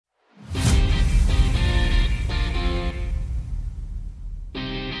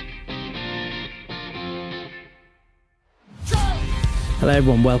Hello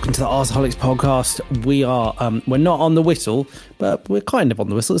everyone, welcome to the Arseholics podcast. We're not on the whistle, but we're kind of on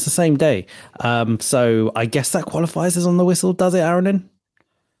the whistle. It's the same day. So I guess that qualifies as on the whistle, does it, Aaron?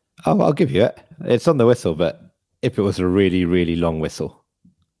 Oh, I'll give you it. It's on the whistle, but if it was a really, really long whistle,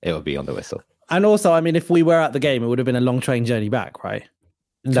 it would be on the whistle. And also, I mean, if we were at the game, it would have been a long train journey back, right?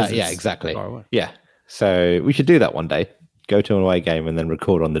 Yeah, exactly. Yeah. So we should do that one day. Go to an away game and then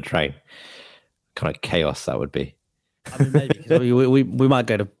record on the train. Kind of chaos that would be. I mean, maybe we might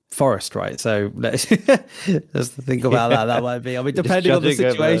go to Forest, right? So let's think about that. That might be. I mean, depending on the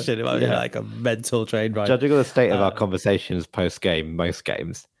situation, it might be like a mental train ride. Judging on the state of our conversations post game, most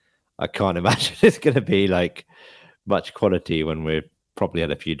games, I can't imagine it's going to be like much quality when we've probably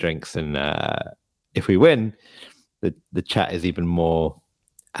had a few drinks. And if we win, the chat is even more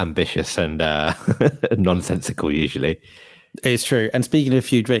ambitious and nonsensical usually. It's true. And speaking of a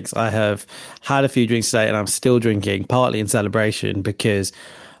few drinks, I have had a few drinks today and I'm still drinking, partly in celebration because,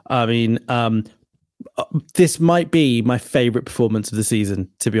 I mean, this might be my favourite performance of the season,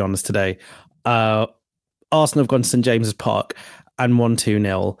 to be honest, today. Arsenal have gone to St James's Park and won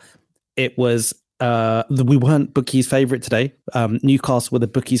 2-0. It was, we weren't bookies' favourite today. Newcastle were the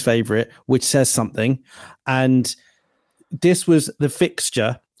bookies' favourite, which says something. And this was the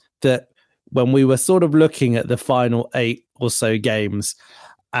fixture that when we were sort of looking at the final 8 or so games,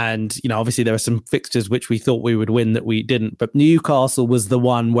 and, you know, obviously there were some fixtures which we thought we would win that we didn't, but Newcastle was the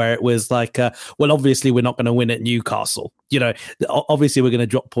one where it was like, well, obviously we're not going to win at Newcastle. You know, obviously we're going to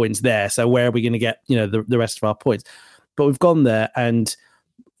drop points there. So where are we going to get, you know, the rest of our points? But we've gone there and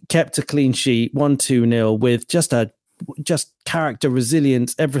kept a clean sheet, 1-2-0 with just character,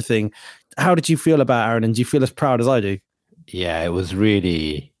 resilience, everything. How did you feel about Aaron? And do you feel as proud as I do? Yeah, it was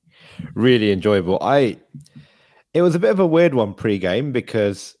really, really enjoyable. It was a bit of a weird one pre-game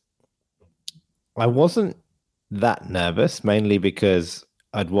because I wasn't that nervous, mainly because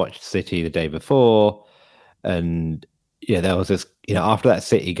I'd watched City the day before. And, there was this, after that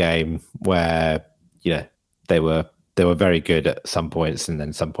City game where, they were very good at some points and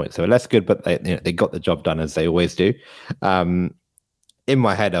then some points they were less good, but they got the job done as they always do. In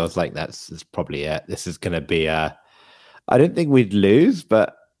my head, I was like, that's probably it. This is going to be I don't think we'd lose,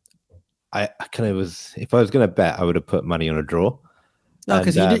 but I kind of was. If I was going to bet, I would have put money on a draw. No,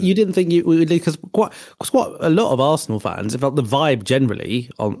 because you didn't think you would. Because quite a lot of Arsenal fans, in fact, the vibe generally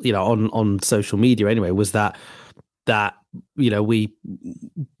on social media anyway was that people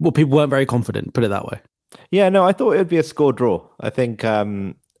weren't very confident. Put it that way. Yeah, no, I thought it would be a score draw. I think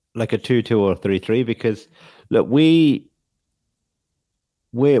like a 2-2 or 3-3 because look, we're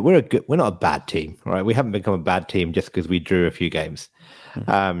not a bad team, right? We haven't become a bad team just because we drew a few games.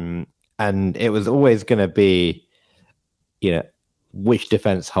 Mm-hmm. And it was always going to be, which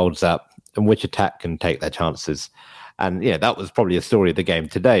defense holds up and which attack can take their chances. And, that was probably a story of the game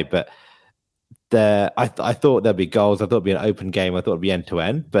today. But I thought there'd be goals. I thought it'd be an open game. I thought it'd be end to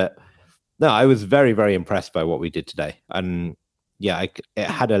end. But no, I was very, very impressed by what we did today. And it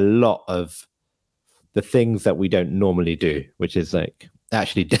had a lot of the things that we don't normally do, which is like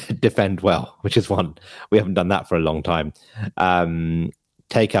actually defend well, which is one. We haven't done that for a long time.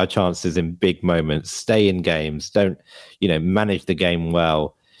 Take our chances in big moments, stay in games, don't, manage the game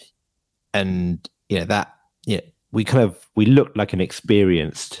well. And, we looked like an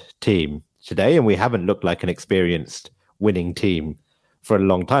experienced team today, and we haven't looked like an experienced winning team for a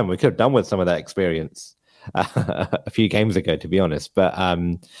long time. We could have done with some of that experience a few games ago, to be honest. But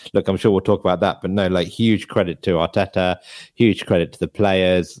look, I'm sure we'll talk about that. But no, like huge credit to Arteta, huge credit to the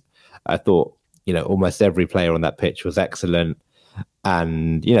players. I thought, almost every player on that pitch was excellent.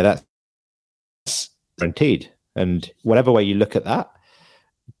 And, that's guaranteed. And whatever way you look at that,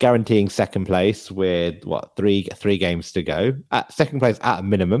 guaranteeing second place with, three games to go, at second place at a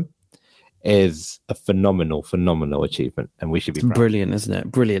minimum, is a phenomenal achievement. And we should be proud. Brilliant, isn't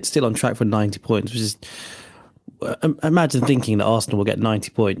it? Brilliant. Still on track for 90 points, which is... Imagine thinking that Arsenal will get 90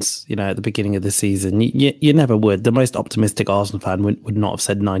 points, at the beginning of the season. You never would. The most optimistic Arsenal fan would not have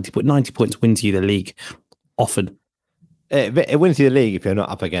said 90, but 90 points wins you the league often. It wins you the league if you're not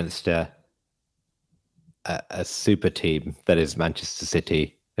up against a super team that is Manchester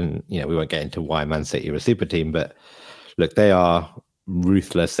City. And, we won't get into why Man City are a super team, but look, they are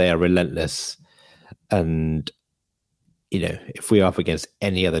ruthless, they are relentless. And, if we're up against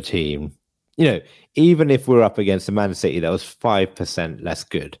any other team, even if we're up against a Man City that was 5% less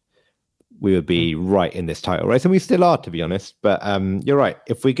good, we would be right in this title race. And we still are, to be honest. But you're right.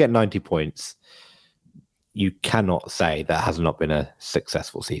 If we get 90 points, you cannot say that has not been a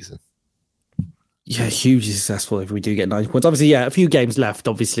successful season. Yeah, hugely successful if we do get 90 points. Obviously, yeah, a few games left,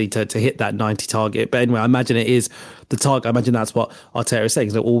 obviously, to hit that 90 target. But anyway, I imagine it is the target. I imagine that's what Arteta is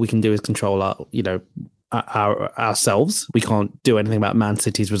saying. So all we can do is control ourselves. We can't do anything about Man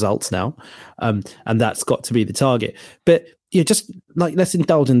City's results now. And that's got to be the target. But yeah, just like let's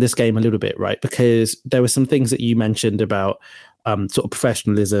indulge in this game a little bit, right? Because there were some things that you mentioned about sort of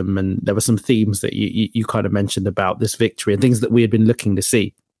professionalism, and there were some themes that you kind of mentioned about this victory and things that we had been looking to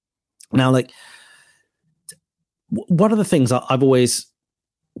see. Now, like, one of the things I've always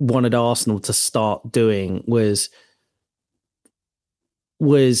wanted Arsenal to start doing was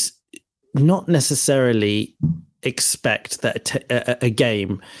not necessarily expect that a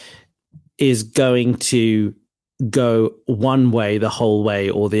game is going to go one way the whole way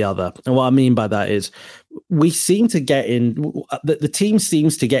or the other. And what I mean by that is we seem to get in, the team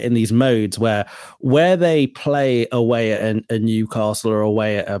seems to get in these modes where they play away at a Newcastle or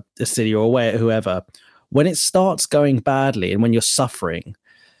away at a City or away at whoever. When it starts going badly and when you're suffering,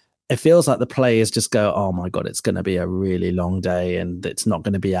 it feels like the players just go, oh my God, it's going to be a really long day and it's not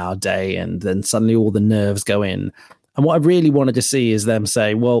going to be our day. And then suddenly all the nerves go in. And what I really wanted to see is them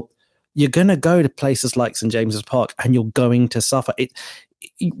say, well, you're going to go to places like St. James's Park and you're going to suffer.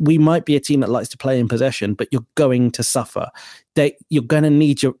 We might be a team that likes to play in possession, but you're going to suffer. You're going to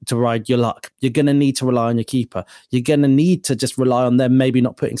need to ride your luck. You're going to need to rely on your keeper. You're going to need to just rely on them maybe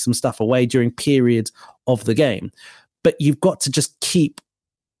not putting some stuff away during periods of the game. But you've got to just keep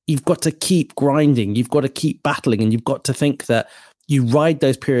grinding. You've got to keep battling, and you've got to think that you ride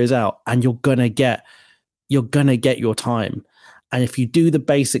those periods out and you're going to get your time. And if you do the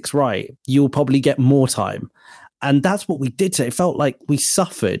basics right, you'll probably get more time. And that's what we did today. It felt like we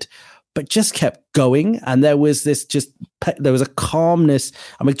suffered, but just kept going. And there was a calmness.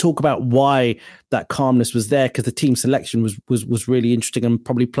 And we talk about why that calmness was there, because the team selection was really interesting and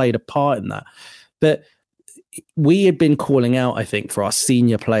probably played a part in that. But we had been calling out, I think, for our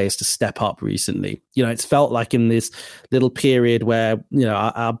senior players to step up recently. It's felt like in this little period where,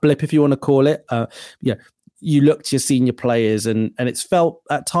 our blip, if you want to call it, you look to your senior players and it's felt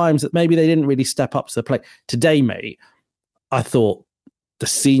at times that maybe they didn't really step up to the plate. Today, mate, I thought the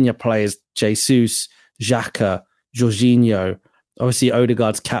senior players, Jesus, Xhaka, Jorginho, obviously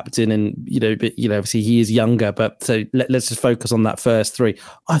Odegaard's captain, and obviously he is younger, but so let's just focus on that first three.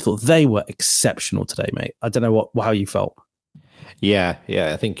 I thought they were exceptional today, mate. I don't know how you felt. Yeah,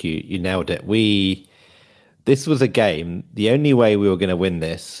 I think you nailed it. This was a game. The only way we were going to win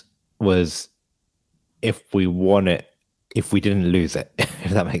this was if we won it, if we didn't lose it, if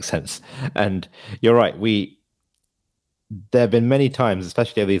that makes sense. And you're right. There have been many times,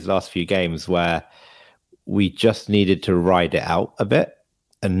 especially over these last few games, where we just needed to ride it out a bit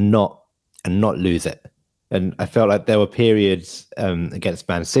and not lose it. And I felt like there were periods against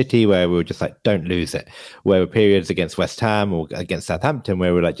Man City where we were just like, don't lose it. Where were periods against West Ham or against Southampton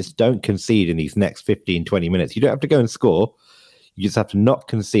where we were like, just don't concede in these next 15, 20 minutes. You don't have to go and score. You just have to not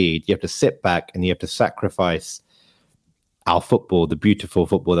concede. You have to sit back and you have to sacrifice our football, the beautiful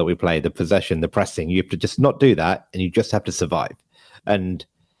football that we play, the possession, the pressing. You have to just not do that, and you just have to survive. And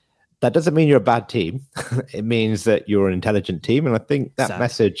that doesn't mean you're a bad team. It means that you're an intelligent team. And I think that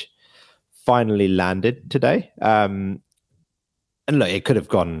message finally landed today. And look, it could have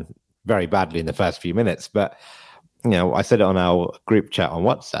gone very badly in the first few minutes, but I said it on our group chat on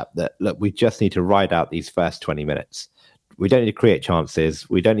WhatsApp that, look, we just need to ride out these first 20 minutes. We don't need to create chances.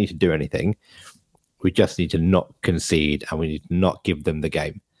 We don't need to do anything. We just need to not concede, and we need to not give them the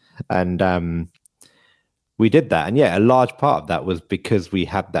game. And we did that. And yeah, a large part of that was because we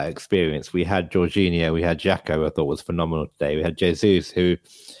had that experience. We had Jorginho, we had Xhaka, I thought was phenomenal today. We had Jesus, who,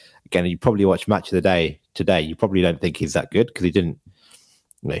 again, you probably watch Match of the Day today. You probably don't think he's that good because he didn't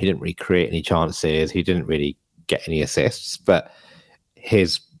really create any chances. He didn't really get any assists, but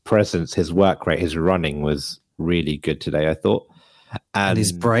his presence, his work rate, his running was really good today, I thought. And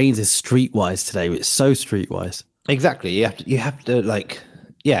his brains is streetwise today. It's so streetwise. Exactly. You have to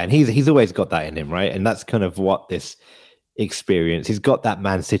and he's always got that in him, right? And that's kind of what this experience, he's got that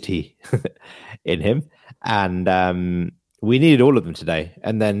Man City in him. And we needed all of them today.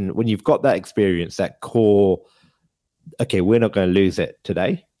 And then when you've got that experience, that core, okay, we're not going to lose it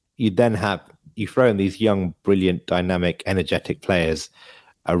today. You throw in these young, brilliant, dynamic, energetic players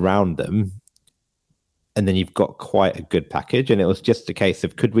around them. And then you've got quite a good package. And it was just a case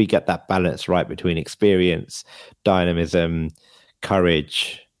of, could we get that balance right between experience, dynamism,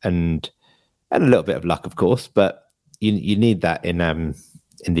 courage, and a little bit of luck, of course. But you need that in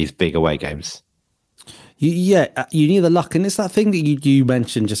these big away games. You need the luck. And it's that thing that you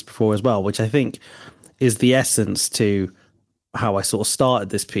mentioned just before as well, which I think is the essence to how I sort of started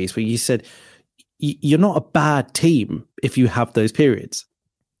this piece, where you said you're not a bad team if you have those periods,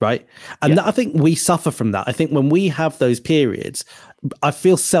 right? And I think we suffer from that. I think when we have those periods, I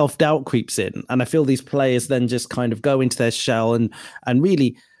feel self-doubt creeps in, and I feel these players then just kind of go into their shell and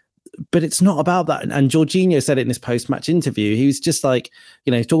really, but it's not about that. And Jorginho said it in his post-match interview. He was just like,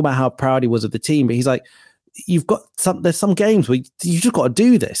 he's talking about how proud he was of the team, but he's like, there's some games where you just got to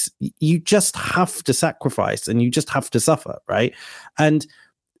do this. You just have to sacrifice and you just have to suffer, right? And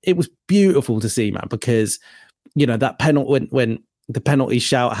it was beautiful to see, man, because, that penalty, when the penalty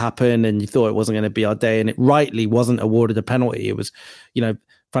shout happened and you thought it wasn't going to be our day, and it rightly wasn't awarded a penalty. It was,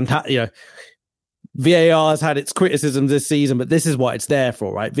 fantastic. VAR has had its criticisms this season, but this is what it's there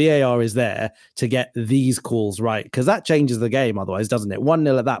for, right? VAR is there to get these calls right, because that changes the game otherwise, doesn't it?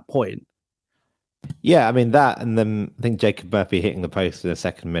 1-0 at that point. Yeah, I mean, that, and then I think Jacob Murphy hitting the post in the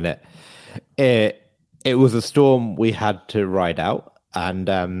second minute. It was a storm we had to ride out.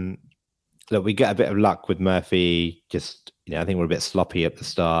 And look, we get a bit of luck with Murphy. Just, I think we're a bit sloppy at the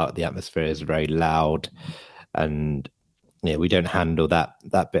start. The atmosphere is very loud. And we don't handle that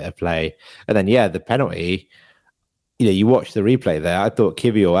bit of play. And then, the penalty, you watch the replay there. I thought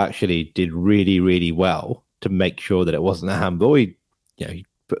Kivior actually did really, really well to make sure that it wasn't a handball. He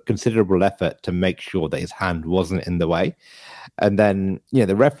put considerable effort to make sure that his hand wasn't in the way. And then,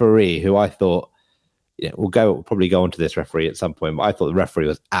 the referee, who I thought, we'll probably go on to this referee at some point, but I thought the referee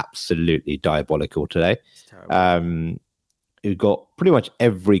was absolutely diabolical today. Who got pretty much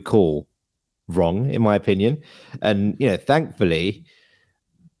every call wrong, in my opinion. And, thankfully,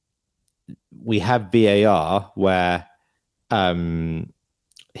 we have VAR where they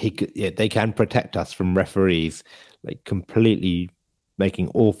can protect us from referees like completely making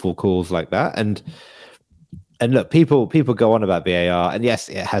awful calls like that. And look, people go on about VAR, and yes,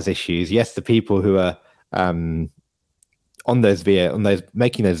 it has issues. Yes, the people who are making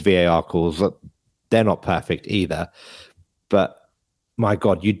those VAR calls, they're not perfect either. But my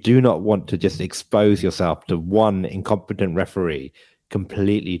God, you do not want to just expose yourself to one incompetent referee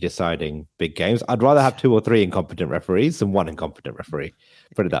completely deciding big games. I'd rather have 2 or 3 incompetent referees than one incompetent referee.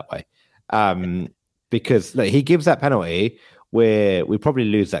 Put it that way. Because look, he gives that penalty where we probably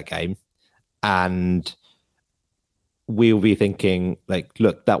lose that game, and we'll be thinking, like,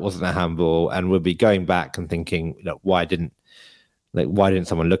 look, that wasn't a handball, and we'll be going back and thinking, why didn't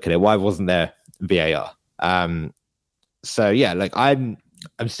someone look at it? Why wasn't there VAR? So yeah, like I'm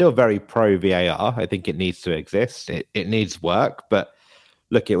still very pro VAR. I think it needs to exist. It needs work, but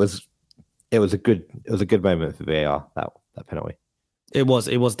look, it was a good moment for VAR, that penalty. It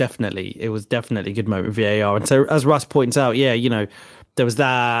was definitely a good moment for VAR. And so, as Russ points out, there was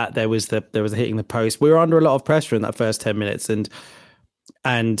that, there was the hitting the post. We were under a lot of pressure in that first 10 minutes,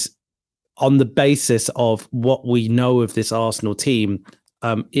 and on the basis of what we know of this Arsenal team,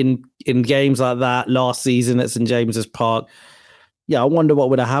 in games like that last season at St James's Park, I wonder what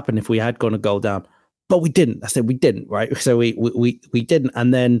would have happened if we had gone a goal down, but we didn't. I said we didn't, right? So we didn't,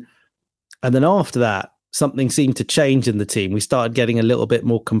 and then after that, something seemed to change in the team. We started getting a little bit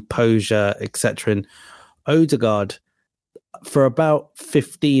more composure, etc. And Odegaard, for about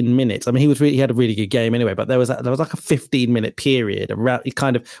 15 minutes, I mean, he had a really good game anyway, but there was like a 15-minute period around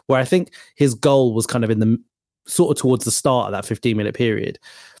kind of where I think his goal was kind of in the sort of towards the start of that 15-minute period.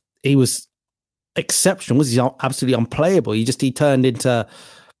 He was exceptional. Was he absolutely unplayable? He turned into,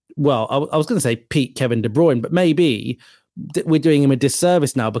 well, I was going to say peak Kevin De Bruyne, but maybe we're doing him a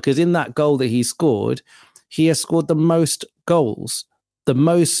disservice now, because in that goal that he scored, he has scored the most goals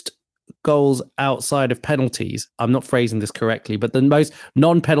outside of penalties. I'm not phrasing this correctly, but the most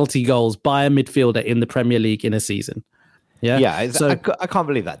non-penalty goals by a midfielder in the Premier League in a season. Yeah. So I can't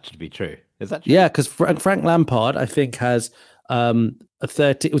believe that to be true. Is that true? Yeah, because Frank Lampard, I think, has a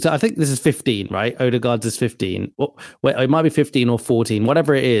 30. I think this is 15, right? Odegaard's is 15. Well, it might be 15 or 14,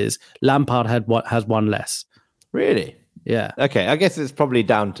 whatever it is. Lampard has one less. Really? Yeah. Okay. I guess it's probably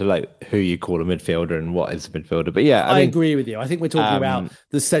down to like who you call a midfielder and what is a midfielder. But yeah, I agree with you. I think we're talking about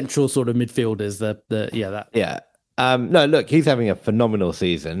the central sort of midfielders. No, look, he's having a phenomenal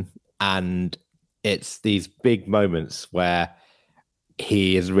season, and it's these big moments where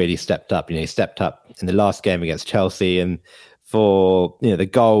he has really stepped up. He stepped up in the last game against Chelsea, and for the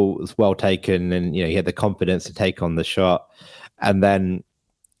goal was well taken, and he had the confidence to take on the shot, and then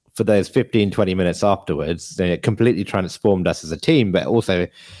for those 15-20 minutes afterwards, it completely transformed us as a team, but also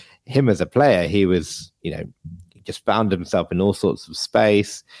him as a player. He was he just found himself in all sorts of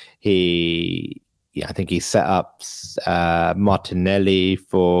space. I think he set up Martinelli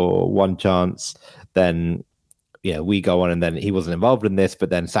for one chance, then we go on, and then he wasn't involved in this, but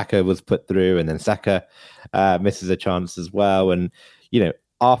then Saka was put through, and then Saka misses a chance as well. And,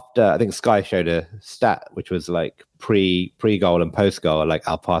 after, I think Sky showed a stat which was like pre-goal and post-goal, like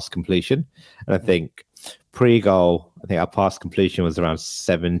our pass completion. And I think pre-goal, I think our pass completion was around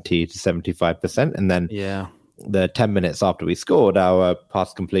 70 to 75%. And then the 10 minutes after we scored, our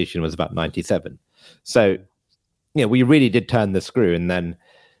pass completion was about 97. So, we really did turn the screw. And then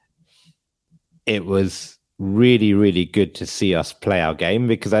it was really, really good to see us play our game,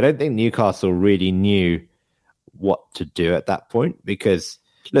 because I don't think Newcastle really knew what to do at that point. Because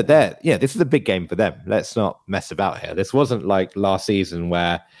look, this is a big game for them. Let's not mess about here. This wasn't like last season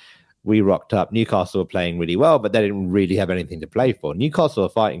where we rocked up. Newcastle were playing really well, but they didn't really have anything to play for. Newcastle are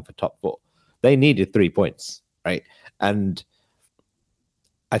fighting for top 4. They needed 3 points, right? And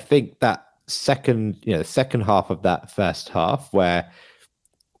I think that second half of that first half, where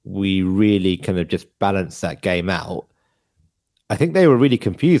we really kind of just balanced that game out, I think they were really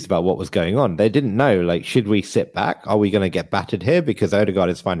confused about what was going on. They didn't know, like, should we sit back? Are we going to get battered here because Odegaard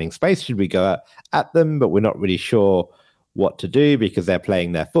is finding space? Should we go at them? But we're not really sure what to do because they're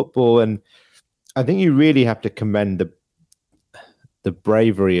playing their football. And I think you really have to commend the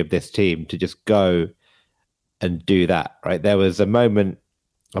bravery of this team to just go and do that, right? There was a moment,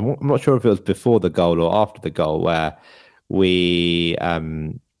 I'm not sure if it was before the goal or after the goal, where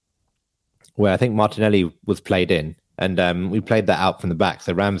where I think Martinelli was played in, and we played that out from the back.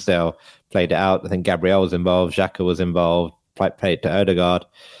 So Ramsdale played it out. I think Gabriel was involved. Xhaka was involved. Played it to Odegaard.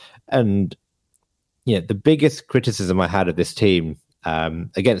 And the biggest criticism I had of this team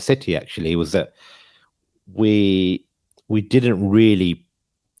against City, actually, was that we didn't really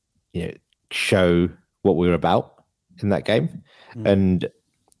show what we were about in that game. And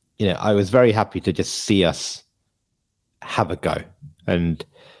I was very happy to just see us have a go and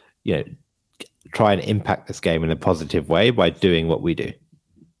try and impact this game in a positive way by doing what we do.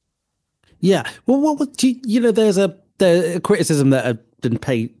 Yeah. Well, what do there's a criticism that had been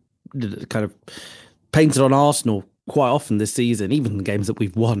kind of painted on Arsenal quite often this season, even the games that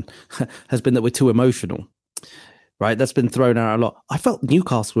we've won, has been that we're too emotional, right? That's been thrown out a lot. I felt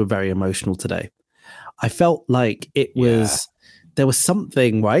Newcastle were very emotional today. I felt like it was, there was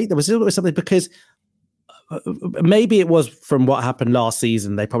something, right? There was something, because maybe it was from what happened last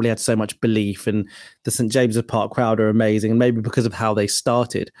season. They probably had so much belief, and the St. James's Park crowd are amazing, and maybe because of how they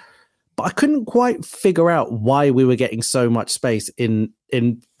started. But I couldn't quite figure out why we were getting so much space in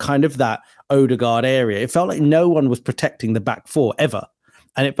kind of that Odegaard area. It felt like no one was protecting the back 4 ever.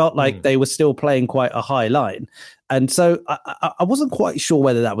 And it felt like they were still playing quite a high line. And so I wasn't quite sure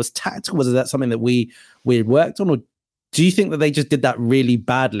whether that was tactical, was that something that we had worked on, or do you think that they just did that really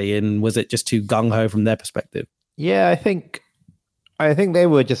badly, and was it just too gung-ho from their perspective? Yeah, I think they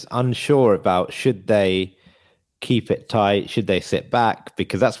were just unsure about, should they keep it tight, should they sit back,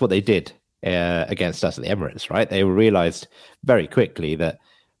 because that's what they did against us at the Emirates, right? They realized very quickly that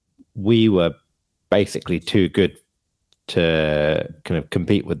we were basically too good to kind of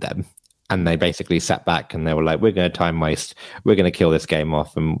compete with them, and they basically sat back and they were like, we're going to time waste, we're going to kill this game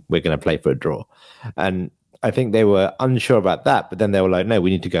off, and we're going to play for a draw. And I think they were unsure about that, but then they were like, no, we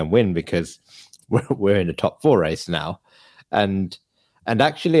need to go and win because we're in the top 4 race now. And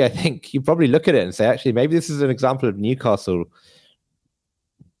actually, I think you probably look at it and say, actually, maybe this is an example of Newcastle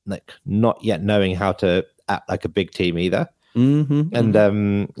like not yet knowing how to act like a big team either.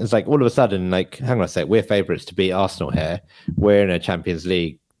 And it's like all of a sudden, like, hang on a sec, we're favourites to beat Arsenal here. We're in a Champions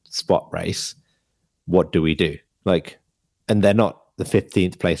League spot race. What do we do? Like, and they're not the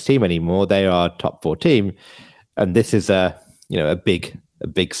 15th place team anymore. They are a top 4 team, and this is a big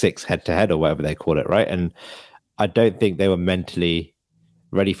 6 head to head or whatever they call it, right? And I don't think they were mentally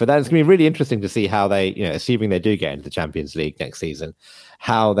ready for that. It's gonna be really interesting to see how they, assuming they do get into the Champions League next season,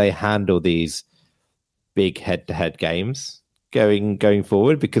 how they handle these big head to head games going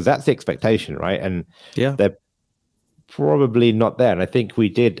forward, because that's the expectation, right? And they're probably not there. And I think we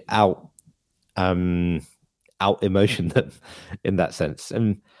did out emotion them in that sense.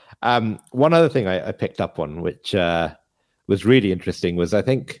 And one other thing I picked up on, which was really interesting, was I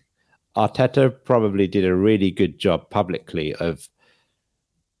think Arteta probably did a really good job publicly of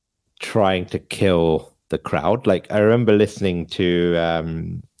trying to kill the crowd. Like, I remember listening to I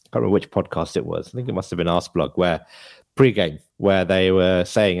can't remember which podcast it was. I think it must have been Arsblog, where pre-game, where they were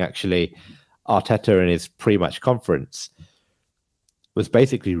saying actually Arteta in his pre-match conference was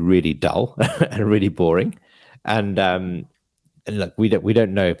basically really dull and really boring. And look, we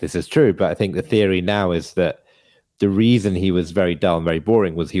don't know if this is true, but I think the theory now is that the reason he was very dull and very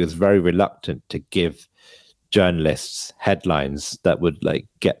boring was he was very reluctant to give journalists headlines that would like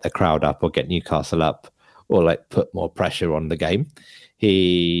get the crowd up or get Newcastle up or like put more pressure on the game.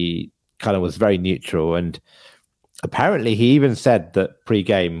 He kind of was very neutral, and apparently he even said that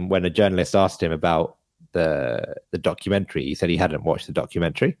pre-game, when a journalist asked him about the documentary, he said he hadn't watched the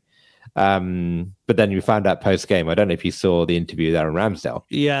documentary. But then you found out post-game, I don't know if you saw the interview there in Ramsdale.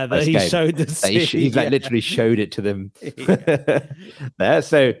 Yeah, that he showed the scene. He's like literally showed it to them there.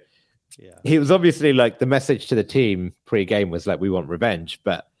 So he was obviously like, the message to the team pre-game was like, we want revenge.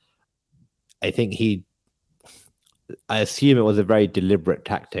 But I think I assume it was a very deliberate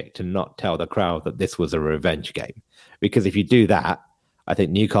tactic to not tell the crowd that this was a revenge game. Because if you do that, I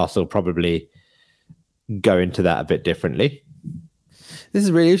think Newcastle probably go into that a bit differently. This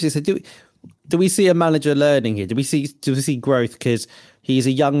is really interesting. So do we see a manager learning here? Do we see growth? Because he's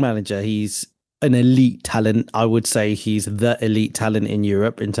a young manager. He's an elite talent. I would say he's the elite talent in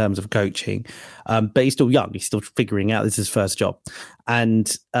Europe in terms of coaching. But he's still young. He's still figuring out. This is his first job.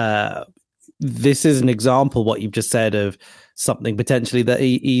 And this is an example, what you've just said, of something potentially that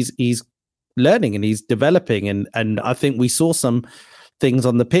he's learning and he's developing. And I think we saw some things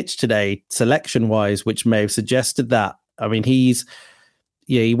on the pitch today, selection-wise, which may have suggested that. I mean, he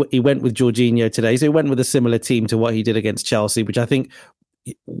went with Jorginho today. So he went with a similar team to what he did against Chelsea, which I think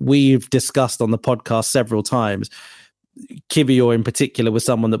we've discussed on the podcast several times. Kivior in particular was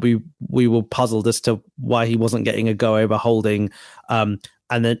someone that we were puzzled as to why he wasn't getting a go over Holding.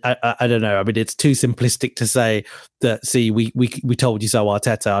 And then I don't know. I mean, it's too simplistic to say that. See, we told you so,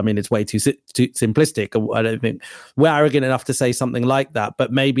 Arteta. I mean, it's way too simplistic. I don't think we're arrogant enough to say something like that.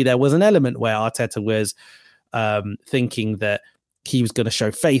 But maybe there was an element where Arteta was thinking that he was going to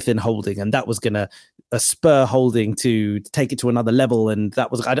show faith in Holding, and that was going to spur Holding to take it to another level. And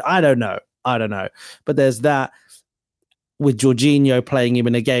that was I don't know. But there's that. With Jorginho playing him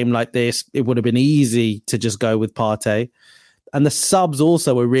in a game like this, it would have been easy to just go with Partey. And the subs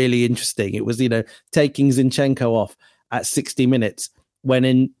also were really interesting. It was, taking Zinchenko off at 60 minutes, when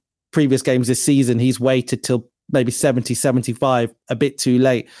in previous games this season, he's waited till maybe 70, 75, a bit too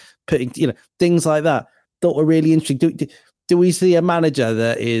late, putting, things like that. Thought were really interesting. Do we see a manager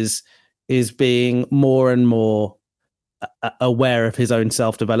that is being more and more aware of his own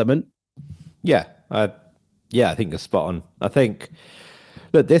self-development? Yeah. I think you're spot on. I think,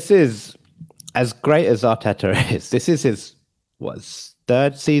 look, this is, as great as Arteta is, this is his,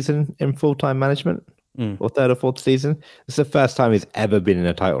 third season in full-time management? Or third or fourth season? This is the first time he's ever been in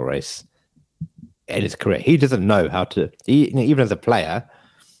a title race in his career. He doesn't know how to, even as a player,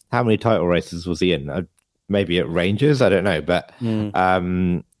 how many title races was he in? Maybe at Rangers, I don't know. But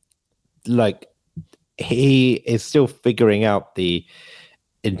he is still figuring out the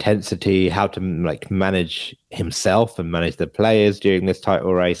intensity, how to manage himself and manage the players during this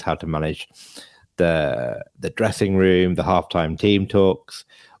title race, how to manage the dressing room, the halftime team talks.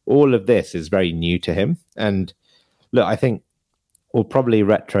 All of this is very new to him. And look, I think we'll probably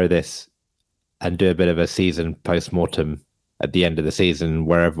retro this and do a bit of a season post-mortem at the end of the season,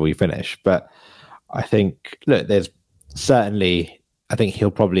 wherever we finish. But I think, look, there's certainly, I think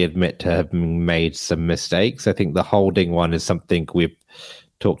he'll probably admit to having made some mistakes. I think the Holding one is something we've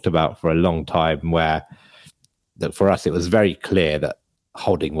talked about for a long time, where that for us, it was very clear that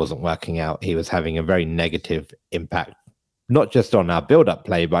Holding wasn't working out. He was having a very negative impact, not just on our build-up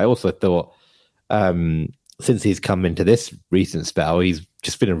play, but I also thought since he's come into this recent spell, he's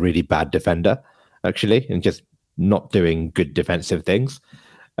just been a really bad defender, actually, and just not doing good defensive things.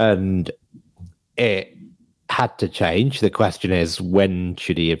 And it had to change. The question is, when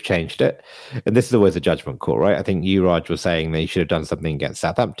should he have changed it? And this is always a judgment call, right? I think you, Raj, was saying that he should have done something against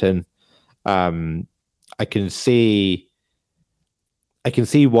Southampton. I can see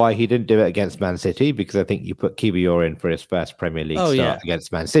why he didn't do it against Man City, because I think you put Kiwior in for his first Premier League start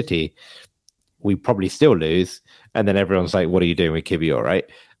against Man City, we probably still lose. And then everyone's like, what are you doing with Kiwior, right?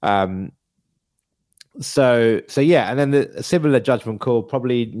 So yeah, and then the similar judgment call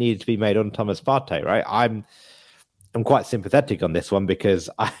probably needed to be made on Thomas Partey, right? I'm quite sympathetic on this one,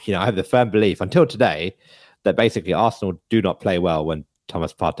 because I have the firm belief until today that basically Arsenal do not play well when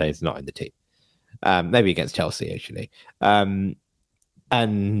Thomas Partey is not in the team. Maybe against Chelsea, actually.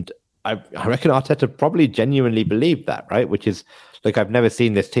 And I reckon Arteta probably genuinely believed that, right? Which is, look, I've never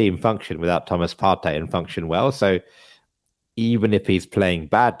seen this team function without Thomas Partey and function well. So even if he's playing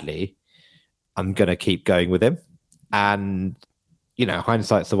badly, I'm going to keep going with him. And,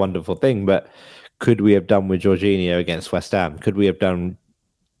 hindsight's a wonderful thing, but could we have done with Jorginho against West Ham? Could we have done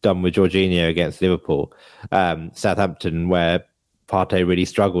with Jorginho against Liverpool? Southampton, where Partey really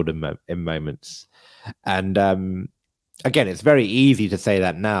struggled in moments. And again, it's very easy to say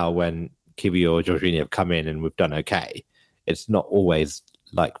that now when Kiwi or Jorginho have come in and we've done okay. It's not always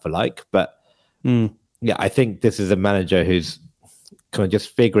like for like, but yeah, I think this is a manager who's kind of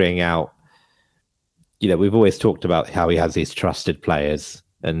just figuring out we've always talked about how he has these trusted players,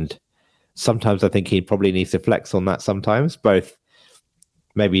 and sometimes I think he probably needs to flex on that sometimes, both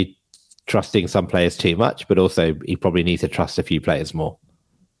maybe trusting some players too much, but also he probably needs to trust a few players more.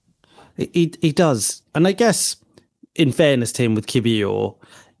 He does. And I guess, in fairness to him with Kivior,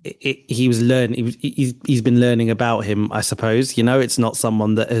 he was learning. He's been learning about him, I suppose. It's not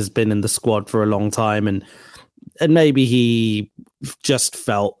someone that has been in the squad for a long time, and maybe he just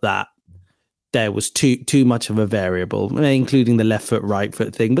felt that there was too much of a variable, including the left foot, right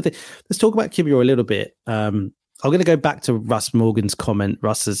foot thing. But let's talk about Kivior a little bit. I'm going to go back to Russ Morgan's comment.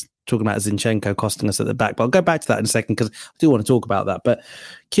 Russ is talking about Zinchenko costing us at the back, but I'll go back to that in a second because I do want to talk about that. But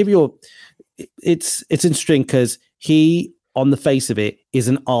Kivior, it's interesting because he, on the face of it, is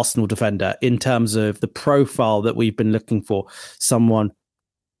an Arsenal defender in terms of the profile that we've been looking for. Someone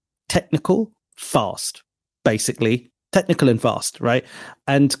technical, fast, basically. Technical and fast, right?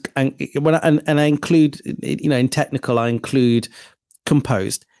 And when I include, in technical, I include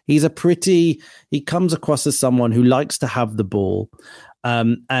composed. He comes across as someone who likes to have the ball,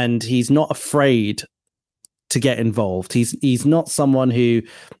 and he's not afraid to get involved. He's not someone who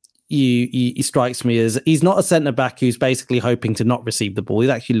he strikes me as, he's not a centre back who's basically hoping to not receive the ball. He's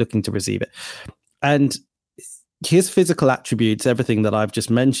actually looking to receive it. And his physical attributes, everything that I've just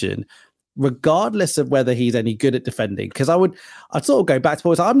mentioned, regardless of whether he's any good at defending, because I'd sort of go back to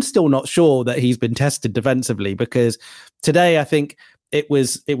what I'm still not sure that he's been tested defensively, because today I think it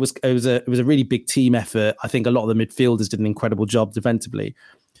was a really big team effort. I think a lot of the midfielders did an incredible job defensively,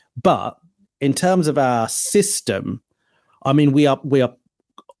 but in terms of our system, I mean, we are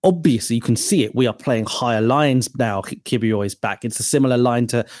obviously, you can see it. We are playing higher lines now. Kivior is back. It's a similar line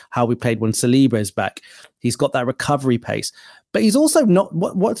to how we played when Saliba is back. He's got that recovery pace. But he's also not,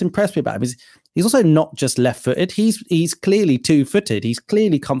 what's impressed me about him is he's also not just left-footed. He's clearly two-footed. He's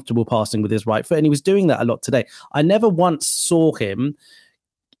clearly comfortable passing with his right foot, and he was doing that a lot today. I never once saw him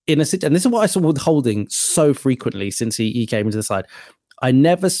in a situation, and this is what I saw with Holding so frequently since he came into the side. I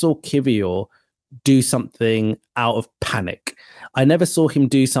never saw Kivior do something out of panic. I never saw him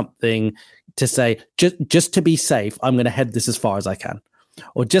do something to say, just to be safe, I'm going to head this as far as I can.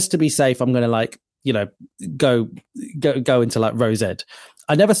 Or just to be safe, I'm going to go into like Rose Ed.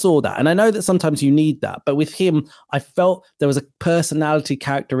 I never saw that. And I know that sometimes you need that. But with him, I felt there was a personality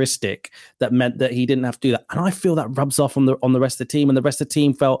characteristic that meant that he didn't have to do that. And I feel that rubs off on the rest of the team. And the rest of the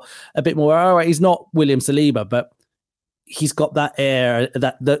team felt a bit more, all right, he's not William Saliba, but he's got that air,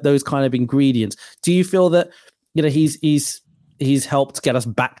 that those kind of ingredients. Do you feel that, he's helped get us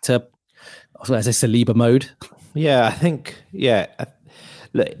back to, I was going to say, Saliba mode? Yeah, I think,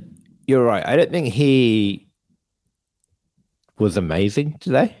 look, you're right. I don't think he was amazing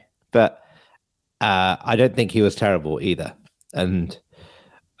today, but I don't think he was terrible either. And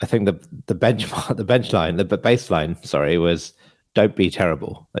I think the baseline, was don't be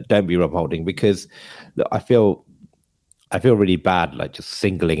terrible. Like, don't be Rob Holding, because look, I feel really bad, like just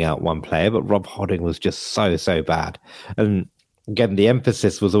singling out one player, but Rob Holding was just so bad. And again, the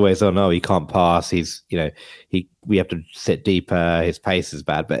emphasis was always on, he can't pass. We have to sit deeper. His pace is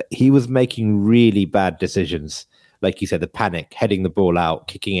bad, but he was making really bad decisions. Like you said, the panic, heading the ball out,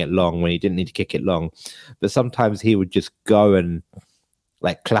 kicking it long when he didn't need to kick it long. But sometimes he would just go and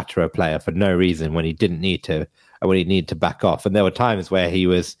like clatter a player for no reason when he didn't need to, and when he needed to back off. And there were times where he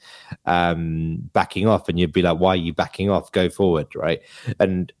was backing off, and you'd be like, why are you backing off? Go forward, right?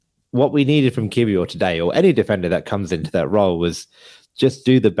 And what we needed from Kivior today, or any defender that comes into that role, was just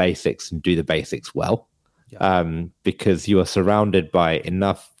do the basics and do the basics well. Yeah. Because you are surrounded by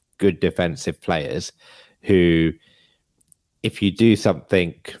enough good defensive players who, if you do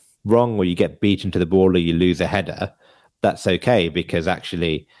something wrong or you get beaten to the ball or you lose a header, that's okay, because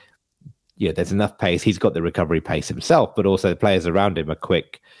actually, there's enough pace. He's got the recovery pace himself, but also the players around him are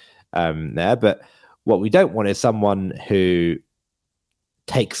quick there. But what we don't want is someone who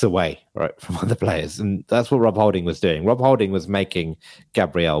takes away, right, from other players. And that's what Rob Holding was doing. Rob Holding was making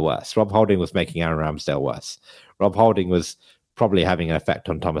Gabriel worse. Rob Holding was making Aaron Ramsdale worse. Rob Holding was probably having an effect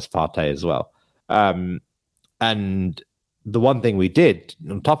on Thomas Partey as well. And the one thing we did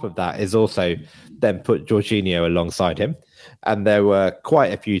on top of that is also then put Jorginho alongside him. And there were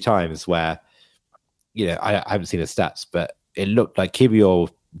quite a few times where, I haven't seen the stats, but it looked like Kivior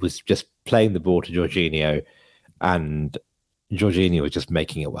was just playing the ball to Jorginho, and Jorginho was just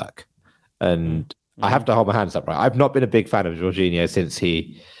making it work. And I have to hold my hands up, right? I've not been a big fan of Jorginho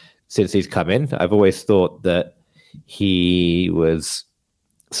since he's come in. I've always thought that he was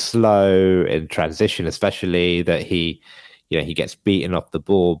slow in transition, especially that he gets beaten off the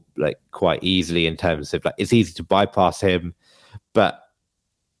ball like quite easily, in terms of like it's easy to bypass him. But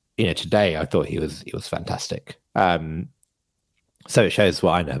today I thought he was fantastic. So it shows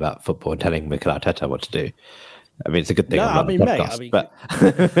what I know about football and telling Mikel Arteta what to do. I mean, it's a good thing I'm not a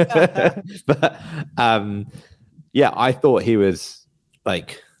podcast, yeah, I thought he was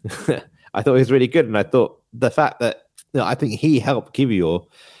like, I thought he was really good, and I thought the fact that I think he helped Kivior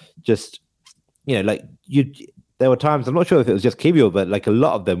just, there were times, I'm not sure if it was just Kivior, but like a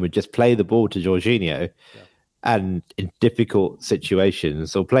lot of them would just play the ball to Jorginho, and in difficult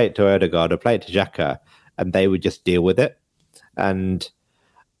situations, or play it to Odegaard or play it to Xhaka, and they would just deal with it. And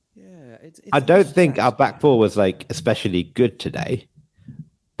I don't think our back four was like especially good today,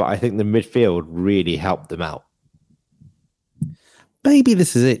 but I think the midfield really helped them out. Maybe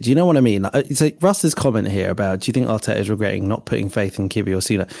this is it. Do you know what I mean? It's like Russ's comment here about, do you think Arteta is regretting not putting faith in Kivior or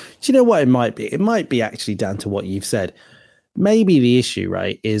Sina? Do you know what it might be? It might be actually down to what you've said. Maybe the issue,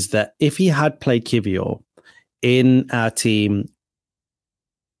 right, is that if he had played Kivior in our team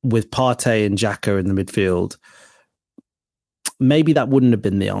with Partey and Xhaka in the midfield, maybe that wouldn't have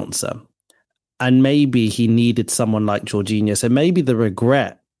been the answer. And maybe he needed someone like Jorginho. So maybe the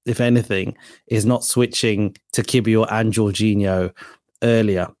regret, if anything, is not switching to Kivior and Jorginho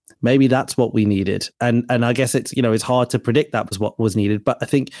earlier. Maybe that's what we needed. And I guess it's, it's hard to predict that was what was needed. But I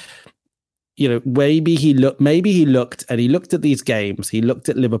think, maybe he looked and he looked at these games. He looked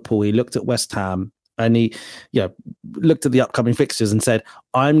at Liverpool. He looked at West Ham. And he, looked at the upcoming fixtures and said,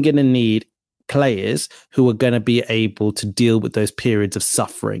 I'm going to need players who are going to be able to deal with those periods of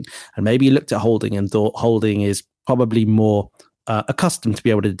suffering. And maybe he looked at Holding and thought Holding is probably more accustomed to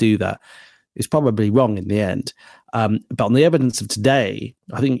be able to do that. It's probably wrong in the end. But on the evidence of today,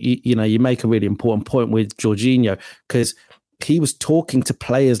 I think, you make a really important point with Jorginho, because he was talking to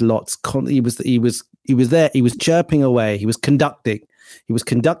players lots. He was there. He was chirping away. He was conducting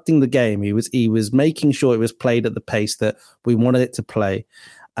the game. He was making sure it was played at the pace that we wanted it to play.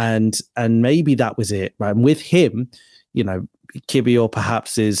 And maybe that was it, right? And with him, Kivior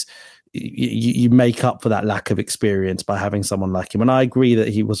perhaps is, you make up for that lack of experience by having someone like him. And I agree that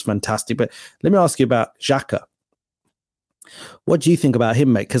he was fantastic. But let me ask you about Xhaka. What do you think about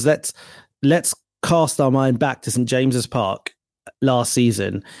him, mate? Because let's cast our mind back to St. James's Park last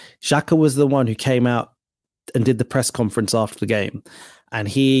season. Xhaka was the one who came out and did the press conference after the game. And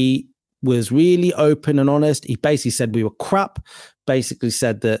he was really open and honest. He basically said we were crap, basically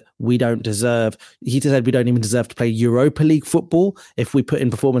said that he said we don't even deserve to play Europa League football if we put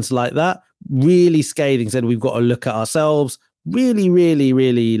in performance like that. Really scathing, said we've got to look at ourselves. Really, really,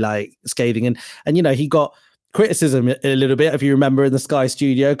 really like scathing. And he got criticism a little bit, if you remember, in the Sky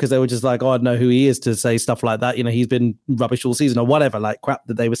studio, because they were just like, oh, I don't know who he is to say stuff like that. He's been rubbish all season or whatever, like crap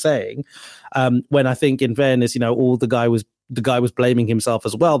that they were saying. When I think, in fairness, all the guy was blaming himself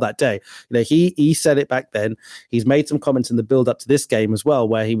as well that day. He said it back then. He's made some comments in the build up to this game as well,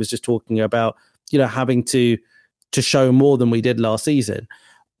 where he was just talking about, having to show more than we did last season.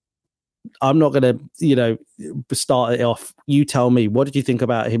 I'm not going to, start it off. You tell me, what did you think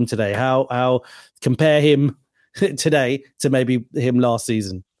about him today? How compare him today to maybe him last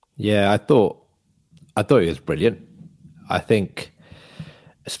season? Yeah, I thought he was brilliant. I think,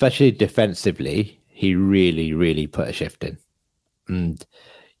 especially defensively, he really, really put a shift in. And,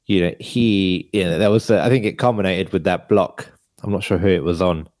 there was, I think it culminated with that block. I'm not sure who it was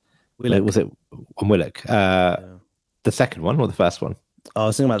on. Willock. Was it on Willock? The second one or the first one? I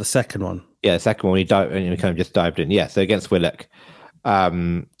was thinking about the second one. Yeah, the second one, he dived and he kind of just dived in. Yeah, so against Willock,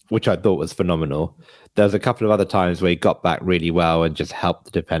 which I thought was phenomenal. There was a couple of other times where he got back really well and just helped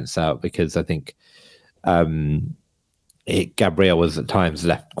the defense out, because I think Gabriel was at times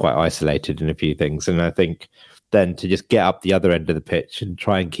left quite isolated in a few things. And I think then to just get up the other end of the pitch and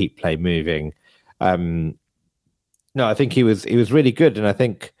try and keep play moving. I think he was really good. And I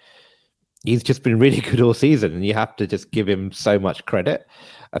think he's just been really good all season, and you have to just give him so much credit.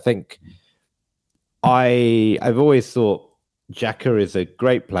 I think I've always thought Xhaka is a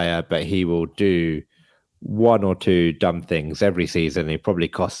great player, but he will do one or two dumb things every season. He probably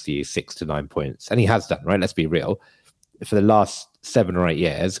costs you 6 to 9 points. And he has done, right? Let's be real. For the last 7 or 8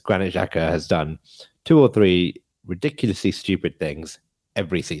 years, Granit Xhaka has done 2 or 3 ridiculously stupid things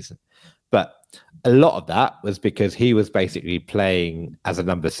every season. But a lot of that was because he was basically playing as a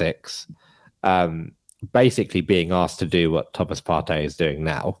number 6, basically being asked to do what Thomas Partey is doing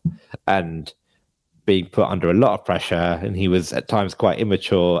now, and being put under a lot of pressure. And he was at times quite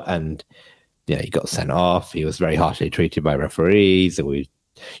immature, and he got sent off. He was very harshly treated by referees, and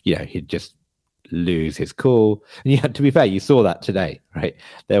he'd just lose his cool. And to be fair, you saw that today, right?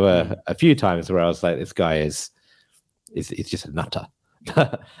 There were a few times where I was like, this guy is just a nutter.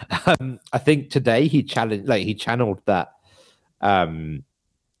 I think today he channeled that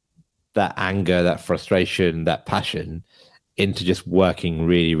that anger, that frustration, that passion into just working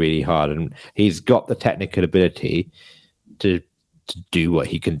really, really hard. And he's got the technical ability to do what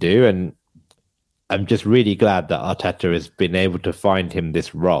he can do. And I'm just really glad that Arteta has been able to find him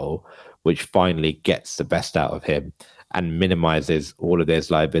this role, which finally gets the best out of him and minimizes all of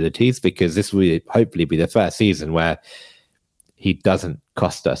those liabilities, because this will hopefully be the first season where he doesn't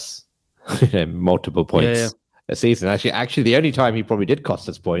cost us multiple points a season. Actually, the only time he probably did cost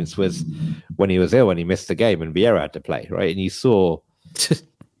us points was when he was ill, when he missed the game and Vieira had to play, right? And you saw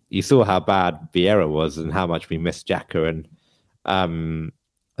how bad Vieira was and how much we missed Xhaka. And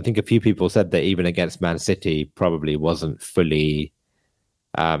I think a few people said that even against Man City, probably wasn't fully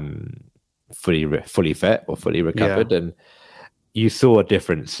fit or fully recovered. And you saw a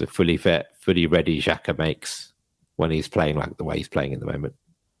difference of fully fit, fully ready Xhaka makes when he's playing like the way he's playing at the moment.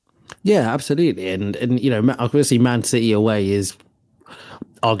 Yeah, absolutely. And obviously Man City away is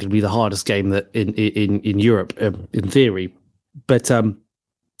arguably the hardest game that in Europe, in theory. But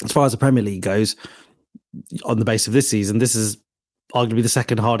as far as the Premier League goes, on the base of this season, this is arguably the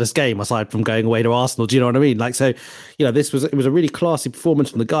second hardest game aside from going away to Arsenal. Do you know what I mean? Like, so, it was a really classy performance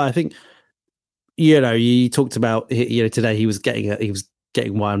from the guy. I think, you talked about, today he was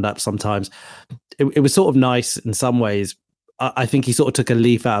getting wound up sometimes. It was sort of nice in some ways. I think he sort of took a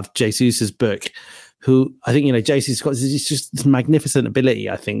leaf out of Jesus's book, who I think, Jesus got just this magnificent ability,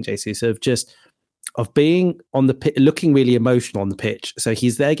 I think, Jesus, of being on the pitch, looking really emotional on the pitch. So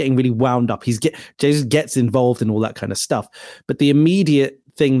he's there getting really wound up. Jesus gets involved in all that kind of stuff. But the immediate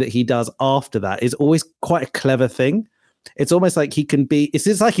thing that he does after that is always quite a clever thing. It's almost like it's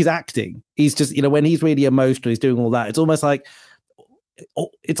just like he's acting. He's just, when he's really emotional, he's doing all that. It's almost like,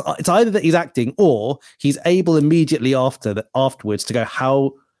 it's either that he's acting or he's able immediately afterwards to go,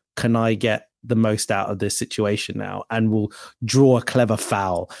 how can I get the most out of this situation now? And will draw a clever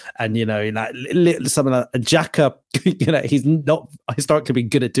foul. And something like Xhaka, he's not historically been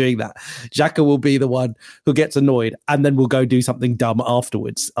good at doing that. Xhaka will be the one who gets annoyed and then will go do something dumb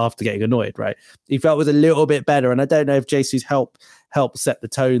afterwards after getting annoyed, right? He felt it was a little bit better, and I don't know if Jesus helped set the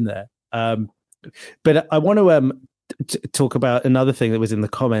tone there. But I want to talk about another thing that was in the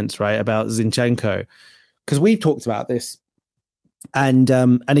comments, right, about Zinchenko, because we've talked about this, and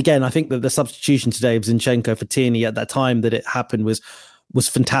again, I think that the substitution today of Zinchenko for Tierney at that time that it happened was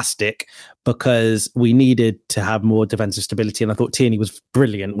fantastic, because we needed to have more defensive stability, and I thought Tierney was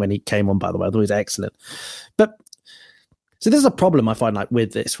brilliant when he came on. By the way, I thought he was excellent. But so there's a problem I find, like,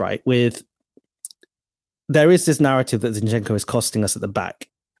 with this, right? There is this narrative that Zinchenko is costing us at the back.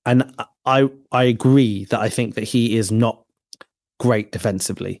 And I agree that I think that he is not great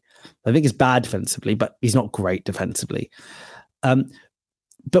defensively. I think he's bad defensively, but he's not great defensively.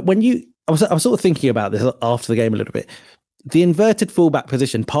 But when I was sort of thinking about this after the game a little bit. The inverted fullback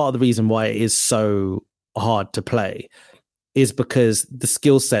position, part of the reason why it is so hard to play is because the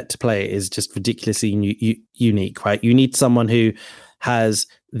skill set to play is just ridiculously unique, right? You need someone who has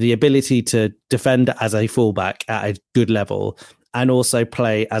the ability to defend as a fullback at a good level and also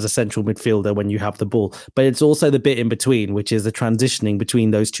play as a central midfielder when you have the ball. But it's also the bit in between, which is the transitioning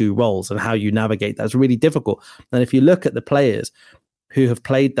between those two roles and how you navigate. That's really difficult. And if you look at the players who have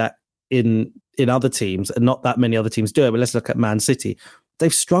played that in other teams, and not that many other teams do it, but let's look at Man City.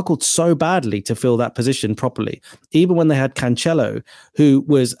 They've struggled so badly to fill that position properly. Even when they had Cancelo, who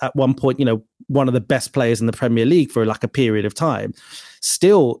was at one point, one of the best players in the Premier League for like a period of time,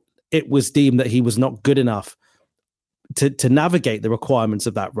 still it was deemed that he was not good enough to navigate the requirements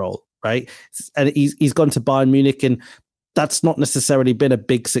of that role, right? And he's gone to Bayern Munich, and that's not necessarily been a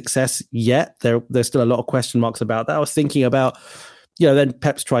big success yet. There's still a lot of question marks about that. I was thinking about, then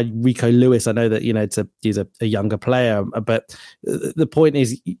Pep's tried Rico Lewis. I know that, he's a younger player, but the point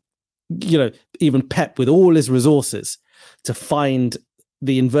is, even Pep, with all his resources to find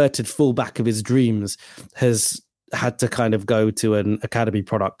the inverted fullback of his dreams, has had to kind of go to an academy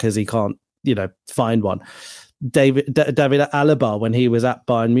product because he can't, find one. David Alaba, when he was at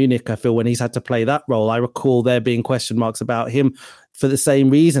Bayern Munich, I feel when he's had to play that role, I recall there being question marks about him for the same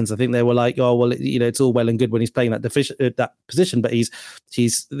reasons. I think they were like, oh, well, it's all well and good when he's playing that position, but he's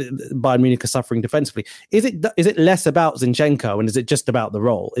Bayern Munich are suffering defensively. Is it less about Zinchenko and is it just about the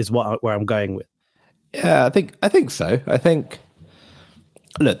role? Is where I'm going with. Yeah, I think so. I think,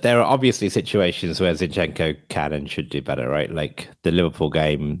 look, there are obviously situations where Zinchenko can and should do better, right? Like the Liverpool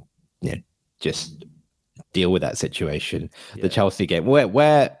game, just deal with that situation. Yeah. The Chelsea game,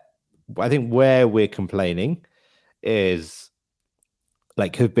 where I think where we're complaining is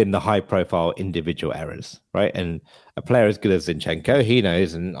like have been the high profile individual errors, right? And a player as good as Zinchenko, he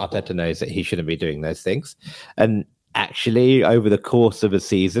knows, and Arteta knows that he shouldn't be doing those things. And actually, over the course of a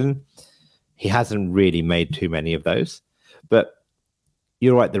season, he hasn't really made too many of those. But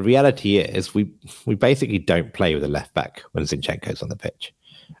you're right. The reality is we basically don't play with a left back when Zinchenko's on the pitch,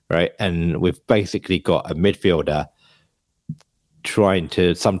 right? And we've basically got a midfielder trying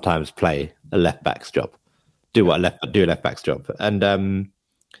to sometimes play a left back's job, do a left back's job. And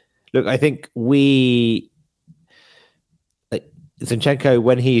look, I think Zinchenko,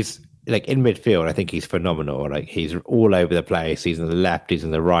 when he's like in midfield, I think he's phenomenal. Like he's all over the place. He's on the left, he's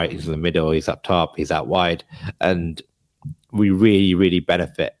on the right, he's in the middle, he's up top, he's out wide, and we really, really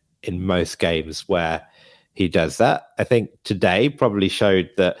benefit in most games where he does that. I think today probably showed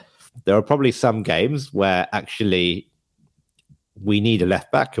that there are probably some games where actually we need a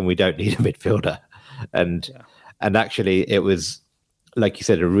left back and we don't need a midfielder. And actually it was, like you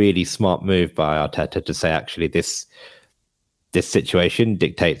said, a really smart move by Arteta to say, actually, this situation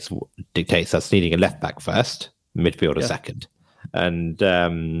dictates us needing a left back first, midfielder second. And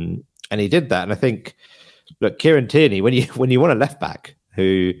he did that. And I think, look, Kieran Tierney, when you want a left back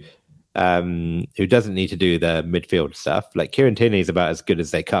who doesn't need to do the midfield stuff, like Kieran Tierney is about as good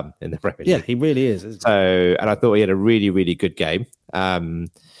as they come in the Premier League. Yeah, he really is. Isn't he? So, and I thought he had a really, really good game. And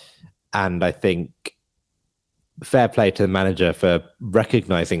I think fair play to the manager for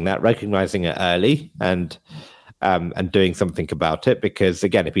recognizing it early and doing something about it. Because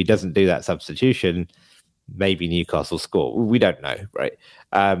again, if he doesn't do that substitution, maybe Newcastle score. We don't know, right?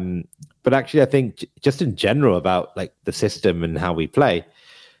 But actually, I think just in general about like the system and how we play,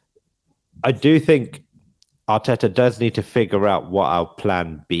 I do think Arteta does need to figure out what our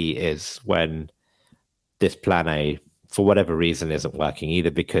plan B is when this plan A, for whatever reason, isn't working either.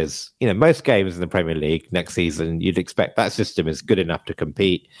 Because, most games in the Premier League next season, you'd expect that system is good enough to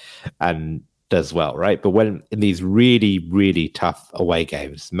compete and does well, right? But when in these really, really tough away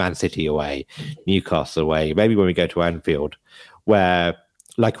games, Man City away, Newcastle away, maybe when we go to Anfield, where,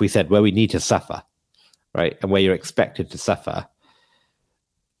 like we said, where we need to suffer, right? And where you're expected to suffer,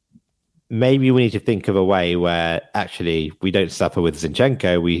 maybe we need to think of a way where actually we don't suffer with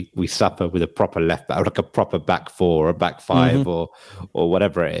Zinchenko, we suffer with a proper left back, like a proper back four or back five or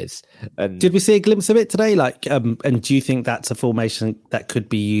whatever it is. And did we see a glimpse of it today? Like, and do you think that's a formation that could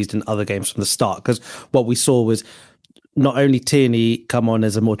be used in other games from the start? Because what we saw was not only Tierney come on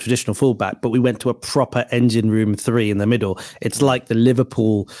as a more traditional fullback, but we went to a proper engine room three in the middle. It's like the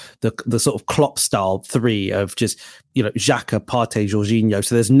Liverpool, the sort of Klopp style three of just, Xhaka, Partey, Jorginho.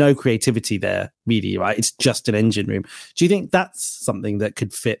 So there's no creativity there, really, right? It's just an engine room. Do you think that's something that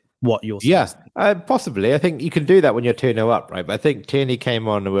could fit what you're saying? Yeah, possibly. I think you can do that when you're 2-0 up, right? But I think Tierney came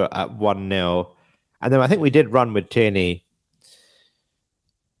on, we were at 1-0. And then I think we did run with Tierney,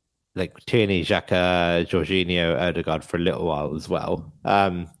 like Tierney, Xhaka, Jorginho, Odegaard for a little while as well.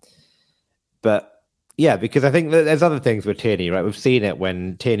 But yeah, because I think that there's other things with Tierney, right? We've seen it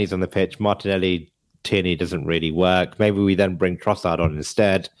when Tierney's on the pitch, Martinelli, Tierney doesn't really work. Maybe we then bring Trossard on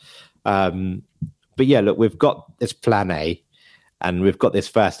instead. But yeah, look, we've got this plan A and we've got this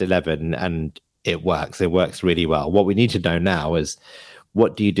first 11 and it works. It works really well. What we need to know now is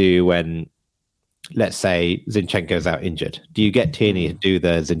what do you do when, let's say, Zinchenko's out injured? Do you get Tierney to do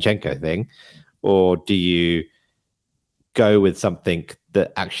the Zinchenko thing? Or do you go with something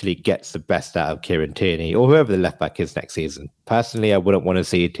that actually gets the best out of Kieran Tierney or whoever the left back is next season? Personally, I wouldn't want to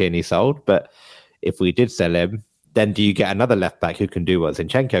see Tierney sold, but if we did sell him, then do you get another left back who can do what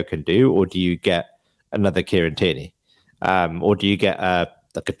Zinchenko can do, or do you get another Kieran Tierney? Or do you get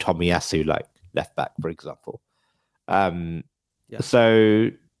like a Tomiyasu like left back, for example? So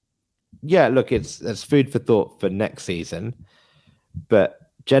yeah, look, it's food for thought for next season.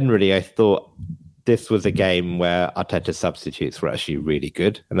 But generally, I thought this was a game where Arteta's substitutes were actually really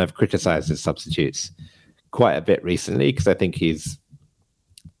good. And I've criticized his substitutes quite a bit recently because I think he's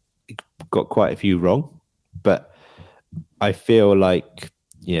got quite a few wrong. But I feel like,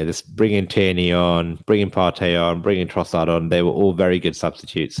 this bringing Tierney on, bringing Partey on, bringing Trossard on, they were all very good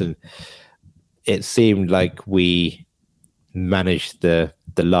substitutes. And it seemed like we managed the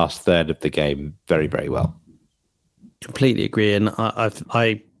last third of the game very, very well. Completely agree. And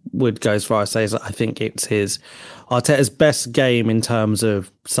I would go as far as say I think it's Arteta's best game in terms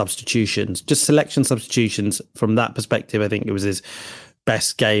of substitutions, just selection substitutions. From that perspective, I think it was his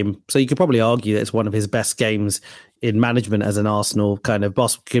best game. So you could probably argue that it's one of his best games in management as an Arsenal kind of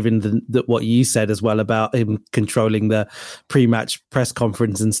boss, given what you said as well about him controlling the pre-match press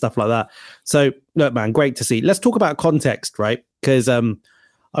conference and stuff like that. So look, man, great to see. Let's talk about context, right? Because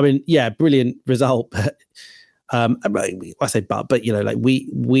brilliant result. I say but like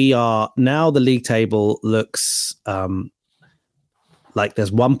we are now, the league table looks like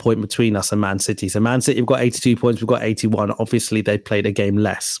there's 1 point between us and Man City. So Man City have got 82 points, we've got 81. Obviously, they played a game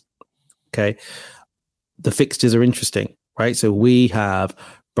less. Okay. The fixtures are interesting, right? So we have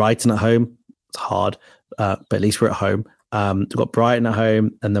Brighton at home. It's hard, but at least we're at home. We've got Brighton at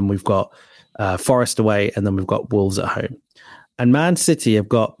home, and then we've got Forest away, and then we've got Wolves at home. And Man City have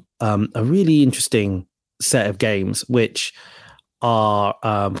got a really interesting set of games, which are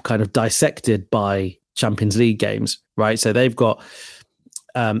kind of dissected by Champions League games, right? So they've got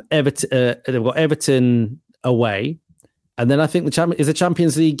Everton. They've got Everton away, and then I think the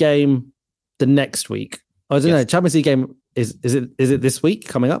Champions League game the next week. I don't know. Champions League game is it this week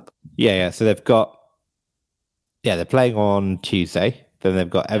coming up? Yeah. So they're playing on Tuesday. Then they've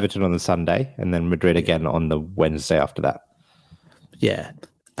got Everton on the Sunday, and then Madrid again on the Wednesday after that. Yeah,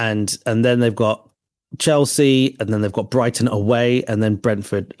 and then they've got Chelsea, and then they've got Brighton away, and then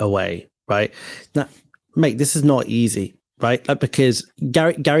Brentford away. Right now, mate, this is not easy, right? Because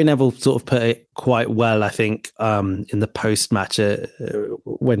Gary Neville sort of put it quite well, I think, in the post-match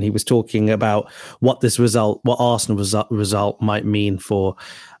when he was talking about what Arsenal's result might mean for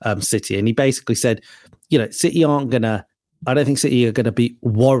City, and he basically said, City aren't gonna. I don't think City are going to be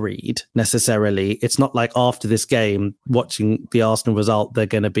worried necessarily. It's not like after this game, watching the Arsenal result, they're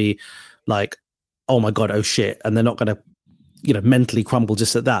going to be like, "Oh my god, oh shit," and they're not going to, mentally crumble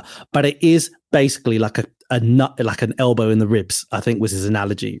just at that. But it is basically like like an elbow in the ribs, I think was his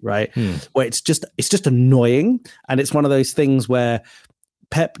analogy, right? Where it's just annoying, and it's one of those things where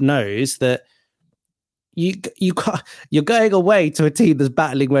Pep knows that you're going away to a team that's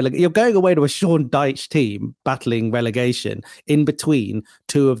battling relegation. You're going away to a Sean Dyche team battling relegation in between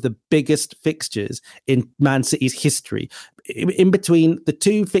two of the biggest fixtures in Man City's history. In between the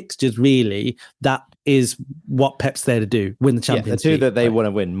two fixtures, really, that is what Pep's there to do: win the Champions League. The two that they want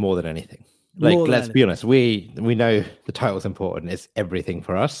to win more than anything. Let's be honest. We know the title's important. It's everything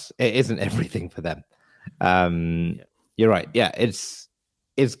for us. It isn't everything for them. You're right. Yeah, it's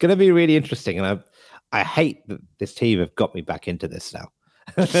going to be really interesting, and I hate that this team have got me back into this now.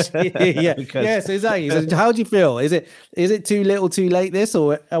 Yeah. So exactly. So how do you feel? Is it too little, too late? This,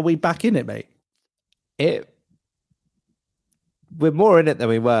 or are we back in it, mate? We're more in it than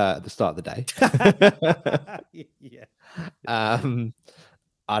we were at the start of the day. Yeah. I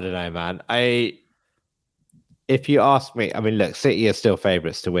don't know, man. If you ask me, I mean, look, City are still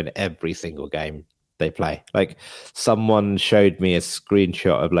favourites to win every single game they play. Like, someone showed me a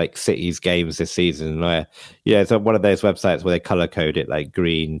screenshot of like City's games this season where it's on one of those websites where they color code it, like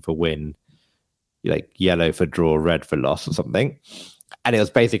green for win, like yellow for draw, red for loss or something, and it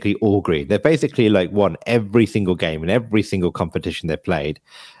was basically all green. They've basically like won every single game in every single competition they've played,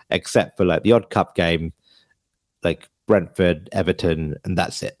 except for like the odd cup game, like Brentford, Everton, and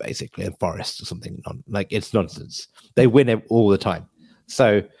that's it basically, and Forest or something. Like, it's nonsense. They win it all the time.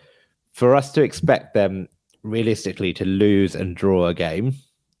 So for us to expect them realistically to lose and draw a game,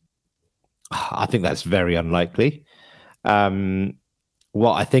 I think that's very unlikely.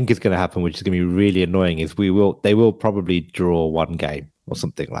 What I think is going to happen, which is going to be really annoying, is they will probably draw one game or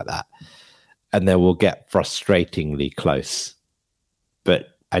something like that, and they will get frustratingly close.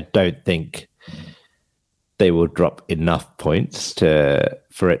 But I don't think they will drop enough points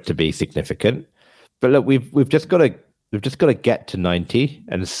for it to be significant. But look, we've just got to get to 90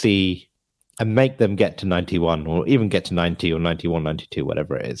 and see, and make them get to 91, or even get to 90 or 91, 92,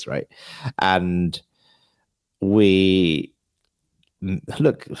 whatever it is, right? And look,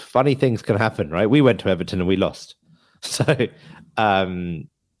 funny things can happen, right? We went to Everton and we lost. So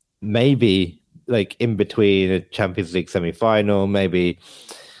maybe like in between a Champions League semi-final, maybe,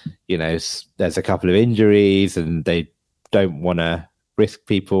 there's a couple of injuries and they don't want to risk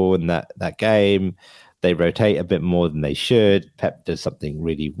people in that game. They rotate a bit more than they should. Pep does something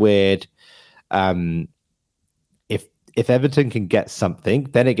really weird. If Everton can get something,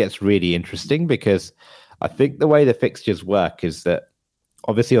 then it gets really interesting, because I think the way the fixtures work is that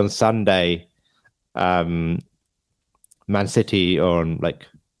obviously on Sunday, Man City are on like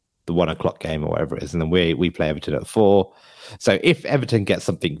the 1 o'clock game or whatever it is, and then we play Everton at 4. So if Everton gets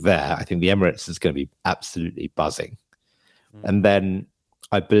something there, I think the Emirates is going to be absolutely buzzing. And then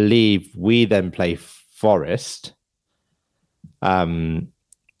I believe we then play Forest.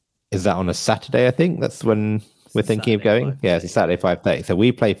 Is that on a Saturday? I think that's when we're thinking of going. Yeah, it's a Saturday 5:30. So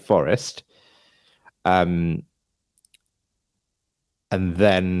we play Forest, and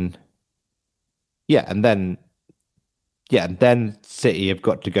then City have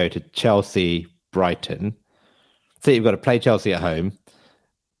got to go to Chelsea, Brighton. City have got to play Chelsea at home,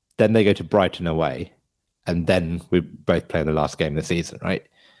 then they go to Brighton away, and then we both play in the last game of the season, right?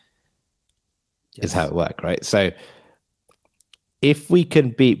 Yes. Is how it works, right? So if we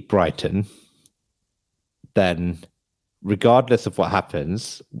can beat Brighton, then regardless of what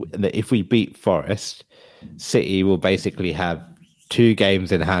happens, if we beat Forest, City will basically have 2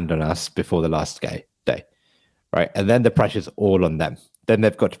 games in hand on us before the last day, right? And then the pressure's all on them. Then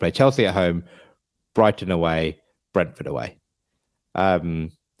they've got to play Chelsea at home, Brighton away, Brentford away.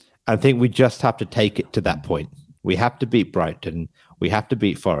 I think we just have to take it to that point. We have to beat Brighton. We have to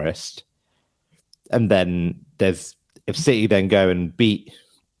beat Forest. And then if City then go and beat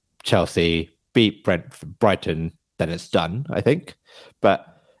Chelsea, beat Brighton, then it's done, I think.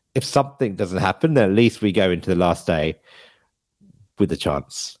 But if something doesn't happen, then at least we go into the last day with a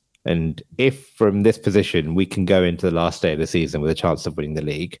chance. And if from this position we can go into the last day of the season with a chance of winning the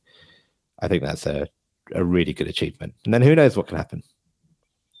league, I think that's a really good achievement. And then who knows what can happen.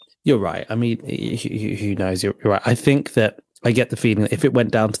 You're right. I mean, who knows? You're right. I think that I get the feeling that if it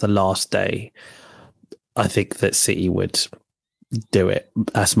went down to the last day, I think that City would do it.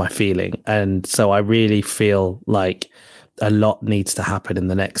 That's my feeling. And so I really feel like a lot needs to happen in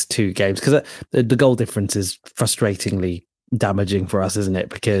the next 2 games, because the goal difference is frustratingly damaging for us, isn't it?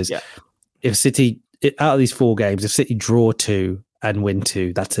 Because if City, out of these 4 games, if City draw 2 and win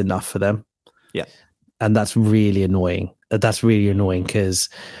 2, that's enough for them. Yeah. And that's really annoying. That's really annoying because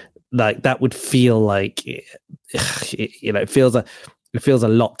like that would feel like, it feels a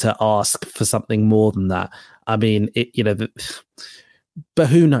lot to ask for something more than that. I mean, but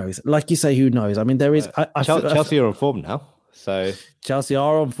who knows? Like you say, who knows? I mean, there is. Chelsea are on form now, so Chelsea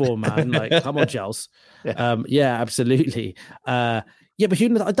are on form, man. Like, come on, Chelsea. Yeah, absolutely. But who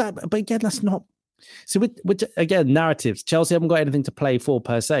knows? But again, that's not. So, again, narratives. Chelsea haven't got anything to play for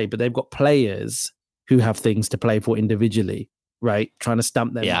per se, but they've got players who have things to play for individually. Right, trying to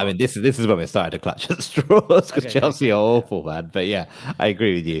stamp them. Yeah, I mean, this is when we started to clutch at straws because Chelsea are awful, man. But yeah, I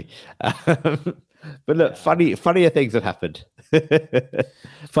agree with you. But look, funnier things have happened.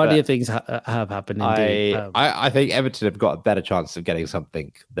 Funnier things have happened. Indeed. I think Everton have got a better chance of getting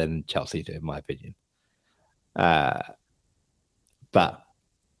something than Chelsea do, in my opinion. But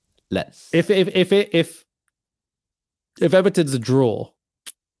let's if Everton's a draw,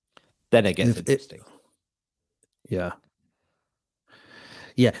 then it gets interesting. Yeah.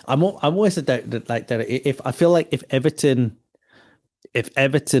 Yeah, I'm always like that. If I feel like if Everton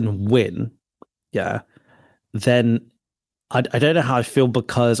win, then I don't know how I feel,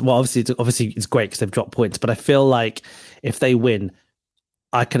 because obviously it's great because they've dropped points, but I feel like if they win,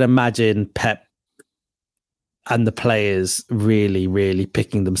 I can imagine Pep and the players really, really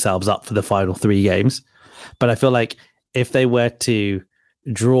picking themselves up for the final 3 games. But I feel like if they were to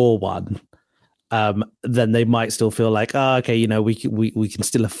draw one, then they might still feel like, okay, we can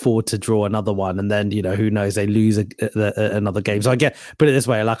still afford to draw another one, and then who knows, they lose another game. So put it this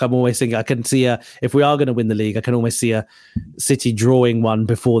way, like I'm always thinking, I can see if we are going to win the league, I can almost see a City drawing one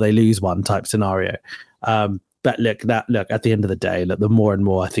before they lose one type scenario. But look, at the end of the day, the more and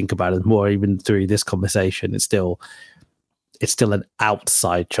more I think about it, the more even through this conversation, it's still an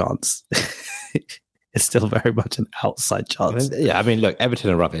outside chance. It's still very much an outside chance. I mean, look, Everton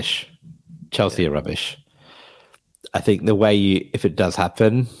are rubbish. Chelsea are rubbish. I think if it does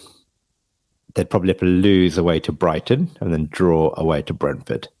happen, they'd probably have to lose away to Brighton and then draw away to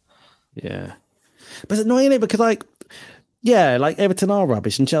Brentford. Yeah. But it's annoying, because Everton are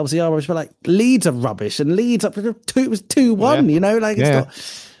rubbish and Chelsea are rubbish, but Leeds are rubbish, and Leeds up to it was 2-1,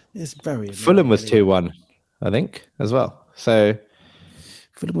 it's very annoying. Fulham was 2-1, I think, as well. So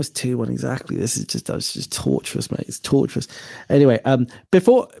Fulham was 2-1 exactly. It's just torturous, mate. It's torturous. Anyway,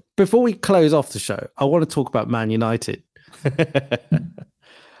 before we close off the show, I want to talk about Man United,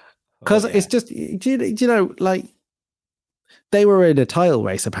 because it's just they were in a title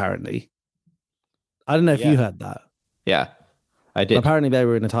race apparently. I don't know if you heard that. Yeah, I did. Apparently, they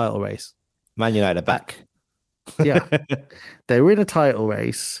were in a title race. Man United are back. Yeah, they were in a title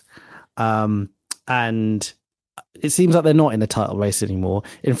race, and it seems like they're not in a title race anymore.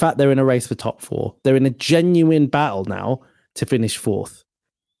 In fact, they're in a race for top 4. They're in a genuine battle now to finish 4th.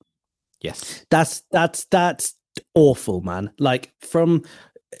 Yes. That's awful, man.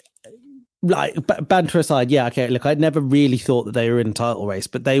 Banter aside, okay, look, I never really thought that they were in a title race,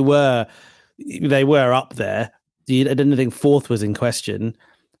 but they were up there. I didn't think 4th was in question.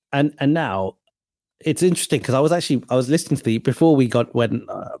 And now it's interesting, because I was listening to before we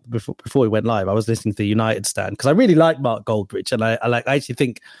went live, I was listening to the United stand, because I really like Mark Goldbridge, and I actually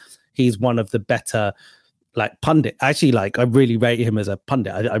think he's one of the better pundit. Actually, I really rate him as a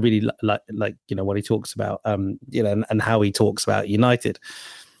pundit. I really like what he talks about, and how he talks about United.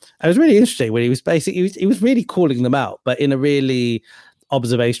 It was really interesting when he was he was really calling them out, but in a really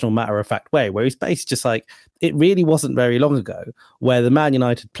observational, matter of fact way, where he's basically just it really wasn't very long ago where the Man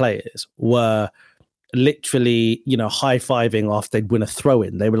United players were literally, high-fiving after they'd win a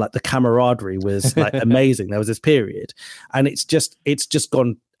throw-in. They were like, the camaraderie was like amazing. There was this period, and it's just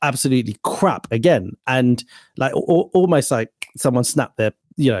gone absolutely crap again. And like almost like someone snapped their,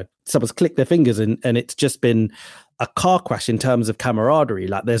 someone's clicked their fingers, and it's just been a car crash in terms of camaraderie.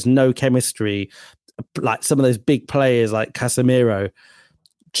 Like there's no chemistry. Like some of those big players like Casemiro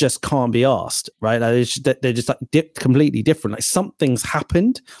just can't be asked, right? Like they're just like completely different. Like something's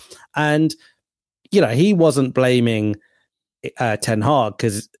happened, and he wasn't blaming Ten Hag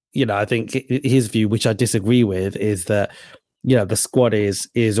because I think his view, which I disagree with, is that the squad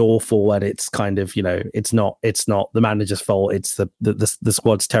is awful, and it's kind of it's not the manager's fault. It's the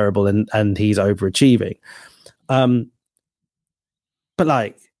squad's terrible, and he's overachieving. But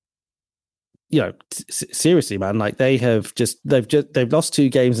like, seriously, man, like they've lost 2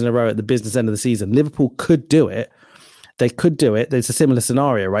 games in a row at the business end of the season. Liverpool could do it. They could do it. There's a similar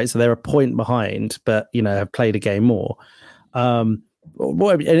scenario, right? So they're a point behind, but have played a game more.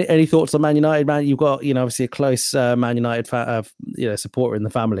 Any thoughts on Man United, man? You've got obviously a close Man United supporter in the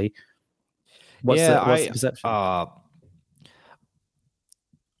family. What's the perception? I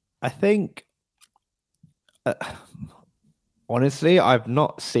think. Honestly, I've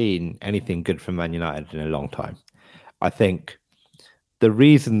not seen anything good from Man United in a long time. I think the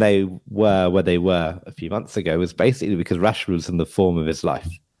reason they were where they were a few months ago was basically because Rashford was in the form of his life.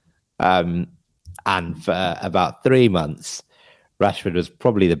 And for about 3 months, Rashford was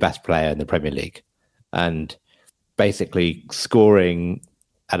probably the best player in the Premier League and basically scoring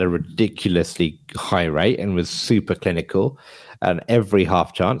at a ridiculously high rate and was super clinical. And every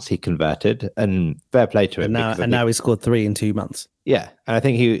half chance he converted, and fair play to him. And now he scored 3 in 2 months. Yeah, and I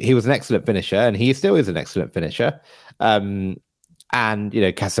think he was an excellent finisher, and he still is an excellent finisher. And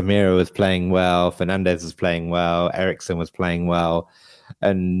Casemiro was playing well, Fernandes was playing well, Eriksen was playing well,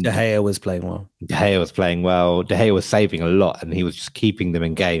 and De Gea was playing well. De Gea was saving a lot, and he was just keeping them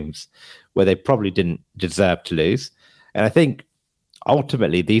in games where they probably didn't deserve to lose. And I think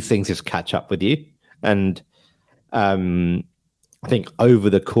ultimately these things just catch up with you, and I think over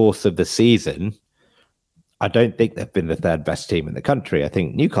the course of the season, I don't think they've been the 3rd best team in the country. I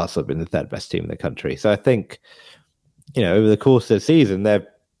think Newcastle have been the 3rd best team in the country. So I think, over the course of the season, they're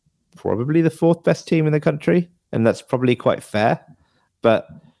probably the 4th best team in the country. And that's probably quite fair. But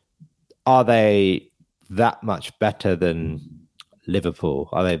are they that much better than Liverpool?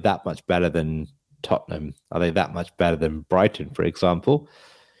 Are they that much better than Tottenham? Are they that much better than Brighton, for example?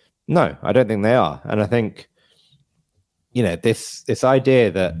 No, I don't think they are. And I think, this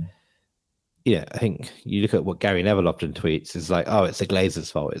idea that, I think you look at what Gary Neville often tweets is like, oh, it's the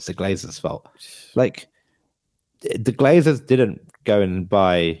Glazers' fault. It's the Glazers' fault. Like, the Glazers didn't go and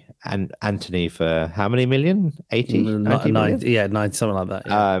buy Anthony for how many million? 80? 90 million? Yeah, 9, something like that.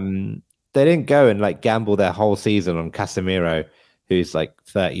 Yeah. They didn't go and like gamble their whole season on Casemiro, who's like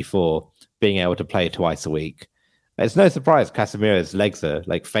 34, being able to play twice a week. It's no surprise Casemiro's legs are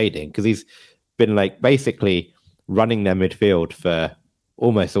like fading because he's been like basically running their midfield for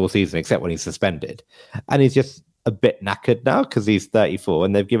almost all season, except when he's suspended. And he's just a bit knackered now because he's 34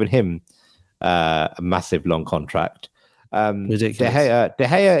 and they've given him a massive long contract. Ridiculous. De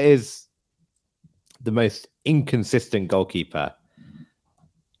Gea is the most inconsistent goalkeeper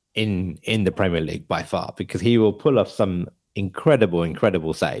in the Premier League by far because he will pull off some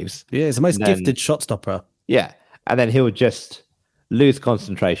incredible saves. Yeah, he's the most gifted shot stopper. Yeah. And then he'll just lose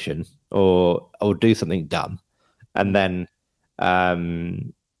concentration or do something dumb. And then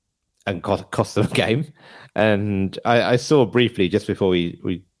and cost them a game. And I saw briefly just before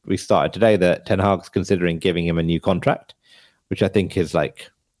we started today that Ten Hag's considering giving him a new contract, which I think is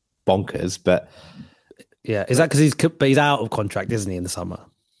like bonkers. But yeah, is that because he's out of contract, isn't he, in the summer?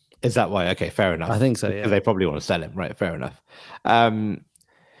 Is that why? Okay, fair enough. I think so. Yeah, because they probably want to sell him, right? Fair enough.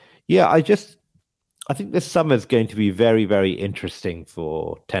 Yeah, I think this summer is going to be very, very interesting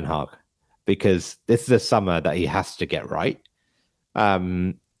for Ten Hag because this is a summer that he has to get right.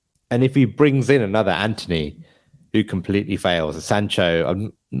 And if he brings in another Anthony who completely fails, a Sancho,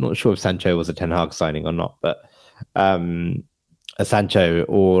 I'm not sure if Sancho was a Ten Hag signing or not, but a Sancho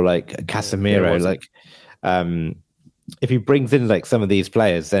or like a Casemiro, if he brings in like some of these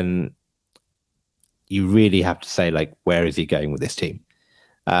players, then you really have to say like, where is he going with this team?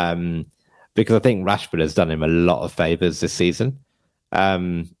 Because I think Rashford has done him a lot of favors this season.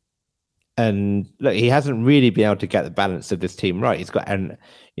 And look, he hasn't really been able to get the balance of this team right. He's got an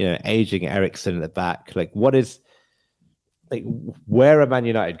aging Eriksen at the back. Like, what is like where are Man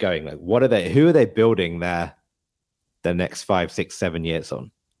United going? Like, what are they? Who are they building their next 5, 6, 7 years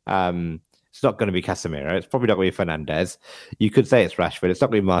on? It's not going to be Casemiro. It's probably not going to be Fernandes. You could say it's Rashford. It's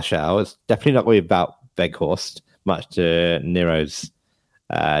not going to be Martial. It's definitely not going to be about Weghorst, much to Nero's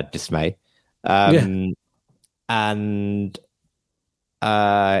dismay. And I'm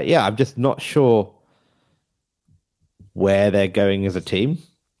just not sure where they're going as a team.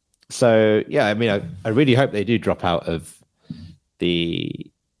 So I mean, I really hope they do drop out of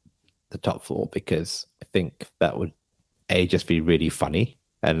the top four, because I think that would just be really funny,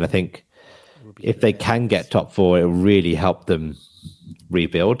 and I think if they can get top four, it will really help them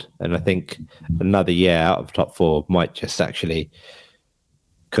rebuild. And I think another year out of top four might just actually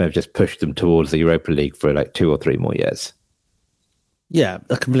kind of just push them towards the Europa League for like 2 or 3 more years. Yeah,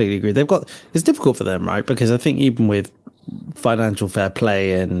 I completely agree. It's difficult for them, right? Because I think even with financial fair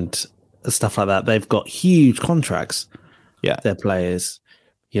play and stuff like that, they've got huge contracts. Yeah, their players,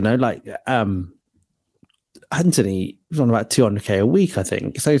 like Anthony was on about 200k a week, I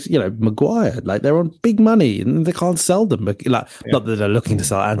think. So Maguire, like, they're on big money and they can't sell them. But not that they're looking to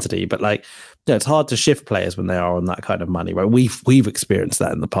sell Anthony, but like, it's hard to shift players when they are on that kind of money. Right? We've experienced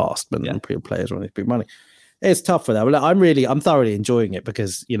that in the past when players are on this big money. It's tough for that. But I'm thoroughly enjoying it,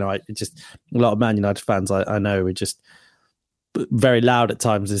 because a lot of Man United fans I know are just very loud at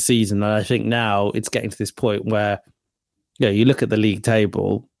times this season, and I think now it's getting to this point where you look at the league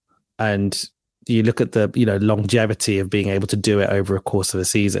table and you look at the longevity of being able to do it over a course of a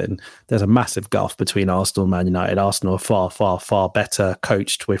season. There's a massive gulf between Arsenal and Man United. Arsenal are far, far, far better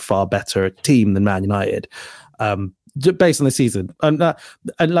coached with far better team than Man United, based on the season. And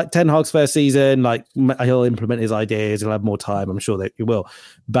like Ten Hag's first season, like, he'll implement his ideas. He'll have more time. I'm sure that he will.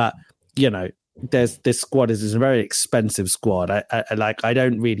 But there's this squad is a very expensive squad. I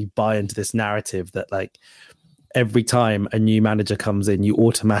don't really buy into this narrative that like every time a new manager comes in, you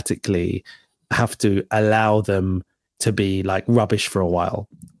automatically have to allow them to be like rubbish for a while.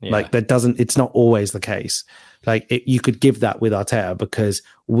 Like, it's not always the case. Like, you could give that with Arteta, because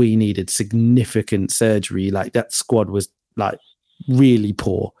we needed significant surgery. Like, that squad was like really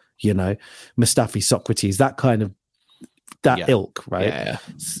poor, Mustafi, Socrates, that kind of ilk, right?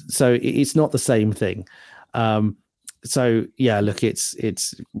 So it's not the same thing. So look, it's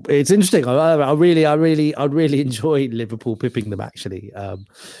interesting. I really enjoy Liverpool pipping them, actually.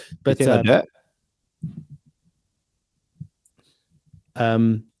 But do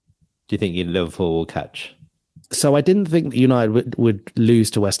you think Liverpool will catch? So I didn't think United would lose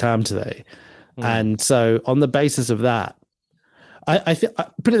to West Ham today, and so on the basis of that, I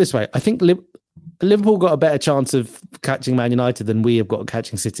put it this way: I think Liverpool got a better chance of catching Man United than we have got of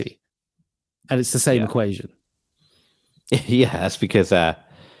catching City, and it's the same equation. Yeah, that's because,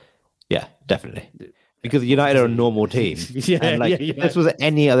 definitely. Because United are a normal team. If this was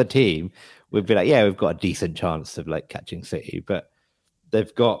any other team, we'd be like, we've got a decent chance of like catching City. But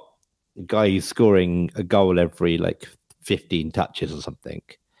they've got a guy who's scoring a goal every like 15 touches or something.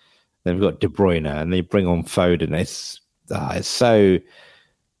 Then we've got De Bruyne, and they bring on Foden. It's so... I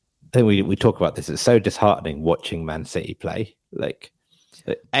think we talk about this. It's so disheartening watching Man City play. Like,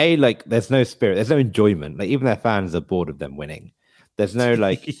 there's no spirit, there's no enjoyment. Like, even their fans are bored of them winning. There's no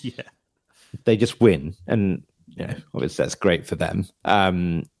like, they just win, and obviously that's great for them.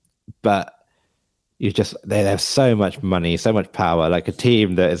 But they have so much money, so much power. Like, a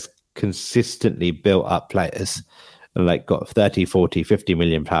team that has consistently built up players and like got 30, 40, 50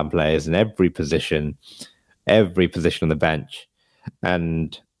 million pound players in every position on the bench,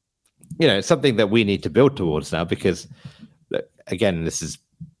 and it's something that we need to build towards now, because again, this is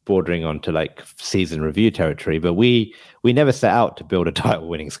bordering onto like season review territory, but we never set out to build a title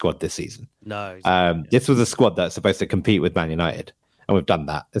winning squad this season. No. This was a squad that's supposed to compete with Man United, and we've done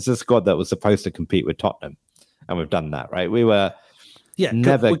that. This is a squad that was supposed to compete with Tottenham, and we've done that, right? We've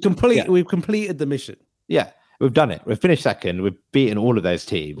completed the mission. Yeah, we've done it. We've finished second. We've beaten all of those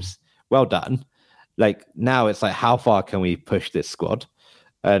teams. Well done. Like, now it's like, how far can we push this squad?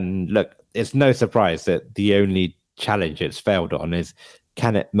 And look, it's no surprise that the only challenge it's failed on is,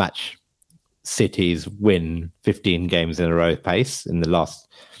 can it match City's win 15 games in a row pace in the last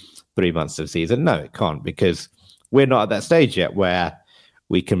 3 months of the season? No, it can't, because we're not at that stage yet where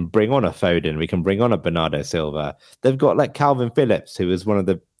we can bring on a Foden, we can bring on a Bernardo Silva. They've got like Calvin Phillips, who is one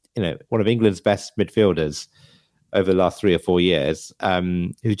of England's best midfielders over the last 3 or 4 years,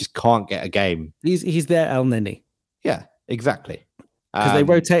 who just can't get a game. He's their El Neni. Yeah, exactly. Because they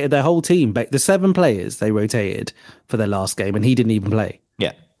rotated their whole team back. The 7 players they rotated for their last game, and he didn't even play.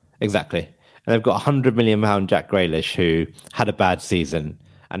 Yeah, exactly. And they've got £100 million Jack Grealish, who had a bad season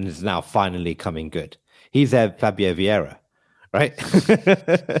and is now finally coming good. He's their Fabio Vieira, right?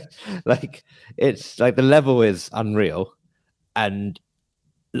 Like, it's like the level is unreal. And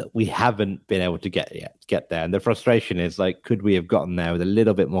look, we haven't been able to get there. And the frustration is like, could we have gotten there with a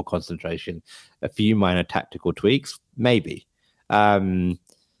little bit more concentration, a few minor tactical tweaks? Maybe. But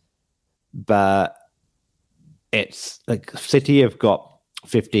it's like City have got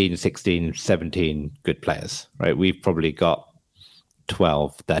 15, 16, 17 good players, right? We've probably got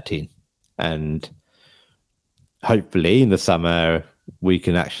 12, 13. And hopefully in the summer, we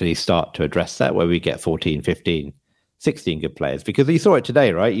can actually start to address that where we get 14, 15, 16 good players. Because you saw it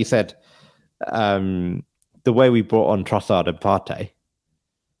today, right? You said the way we brought on Trossard and Partey,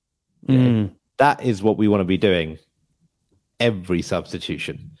 that is what we want to be doing every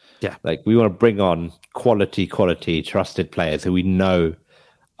substitution. Yeah. Like we want to bring on quality, trusted players who we know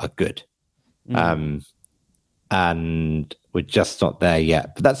are good. And we're just not there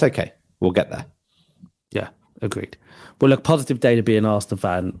yet. But that's okay. We'll get there. Yeah, agreed. Well, look, positive day to be an Arsenal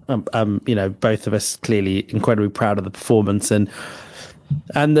fan. Both of us clearly incredibly proud of the performance, and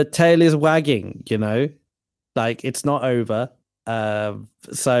the tail is wagging. Like it's not over.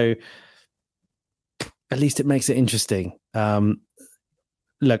 So at least it makes it interesting.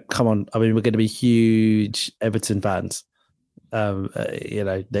 Look, come on. I mean, we're going to be huge Everton fans.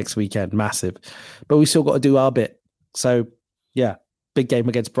 Next weekend, massive, but we still got to do our bit. So, yeah, big game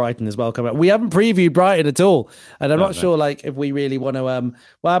against Brighton as well. Coming up. We haven't previewed Brighton at all, and I'm not sure, like, if we really want to. Well,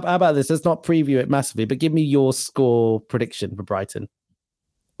 how about this? Let's not preview it massively, but give me your score prediction for Brighton.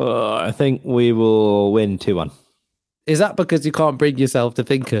 I think we will win 2-1. Is that because you can't bring yourself to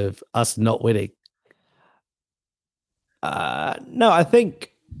think of us not winning? No, I think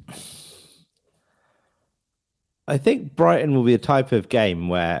Brighton will be a type of game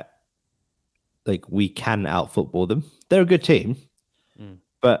where, like, we can out-football them. They're a good team,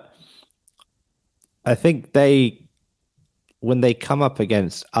 but I think when they come up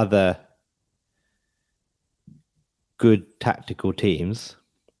against other good tactical teams,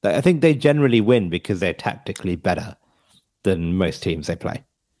 I think they generally win because they're tactically better than most teams they play.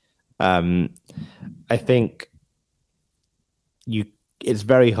 I think it's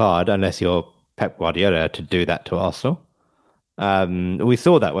very hard unless you're Pep Guardiola to do that to Arsenal. We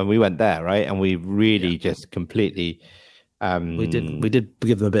saw that when we went there, right? And we really just completely we did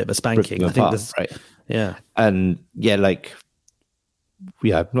give them a bit of a spanking. I think this, right? Yeah. And I'm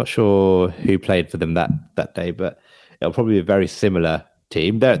not sure who played for them that day, but it'll probably be a very similar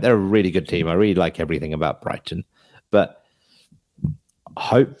team. They're a really good team. I really like everything about Brighton, but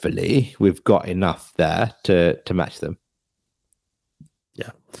hopefully we've got enough there to match them. Yeah,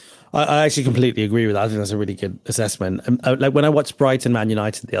 I actually completely agree with that. I think that's a really good assessment. Like when I watched Brighton Man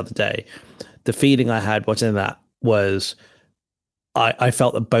United the other day, the feeling I had watching that was I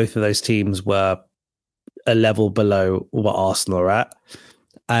felt that both of those teams were a level below what Arsenal are at.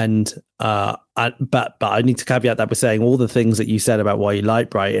 But I need to caveat that by saying all the things that you said about why you like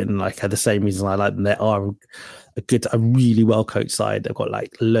Brighton, like, are the same reason I like them. They are a really well coached side. They've got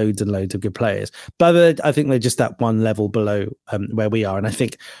like loads and loads of good players, but I think they're just that one level below where we are. And I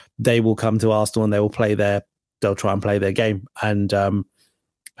think they will come to Arsenal and they'll try and play their game. And I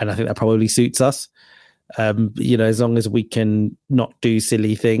think that probably suits us. As long as we can not do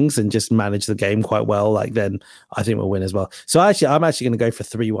silly things and just manage the game quite well, like, then I think we'll win as well. So I'm actually going to go for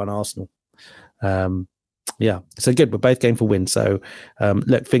 3-1 Arsenal. Yeah, so good. We're both going for win. So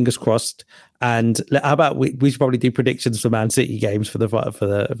look, fingers crossed. And how about we should probably do predictions for Man City games for the rest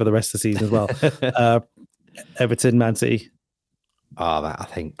of the season as well. Everton, Man City. I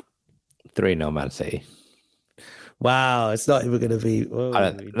think 3-0 Man City. Wow, it's not even going to be.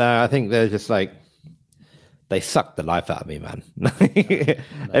 I think they're just like, they suck the life out of me, man.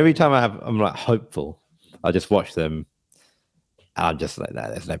 Every time I'm like hopeful, I just watch them. And I'm just like,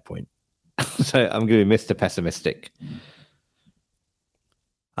 there's no point. So I'm going to be Mr. Pessimistic.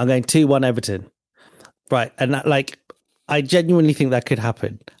 I'm going 2-1 Everton. Right. And that, like, I genuinely think that could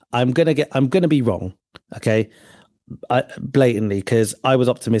happen. I'm going to be wrong. Okay. Blatantly, because I was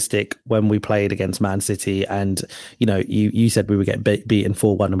optimistic when we played against Man City, and you said we would get beaten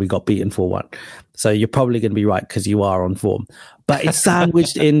 4-1 and we got beaten 4-1. So you're probably going to be right because you are on form. But it's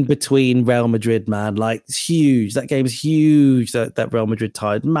sandwiched in between Real Madrid, man. Like, it's huge. That game is huge. That Real Madrid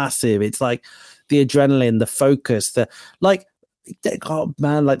tied, massive. It's like the adrenaline, the focus, the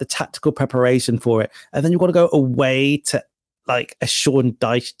tactical preparation for it, and then you've got to go away to like a Sean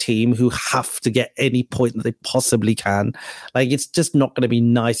Dyche team who have to get any point that they possibly can. Like, it's just not going to be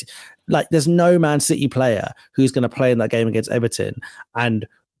nice. Like, there's no Man City player who's going to play in that game against Everton and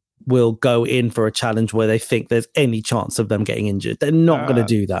will go in for a challenge where they think there's any chance of them getting injured. They're not going to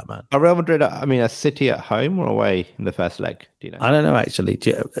do that, man. Are Real Madrid, a City at home or away in the first leg? Do you know? I don't know, actually.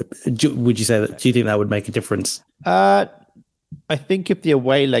 Would you say that? Do you think that would make a difference? I I think if the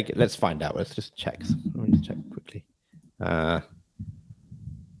away leg, let's find out. Let's just check. Let me just check quickly.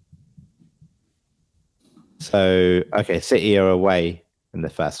 So, okay, City are away in the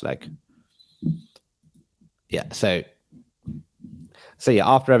first leg. Yeah, so yeah,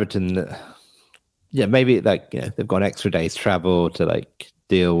 after Everton, yeah, maybe like they've got an extra day's travel to like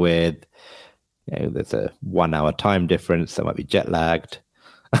deal with. There's a 1 hour time difference. They might be jet lagged.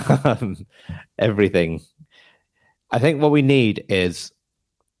 Everything. I think what we need is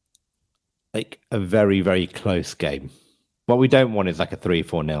like a very, very close game. What we don't want is like a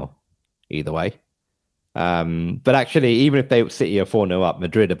 3-4-0 either way. But actually, even if City are 4-0 up,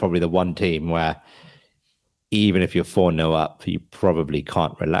 Madrid are probably the one team where even if you're 4-0 up, you probably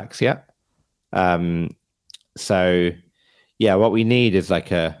can't relax yet. So, yeah, what we need is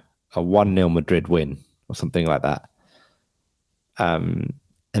like a 1-0 Madrid win or something like that.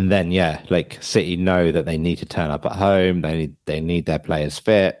 And then, yeah, like City know that they need to turn up at home. They need their players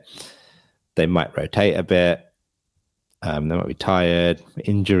fit. They might rotate a bit. They might be tired,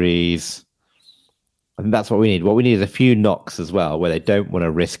 injuries. I think that's what we need. What we need is a few knocks as well, where they don't want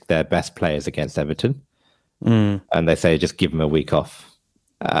to risk their best players against Everton. And they say, just give them a week off.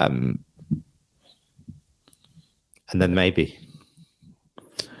 And then maybe.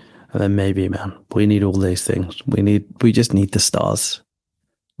 Man, we need all these things. We just need the stars.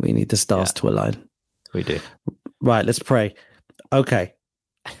 We need the stars to align. We do. Right, let's pray. Okay.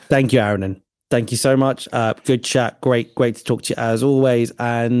 Thank you, Aaron. Thank you so much. Good chat. Great to talk to you as always.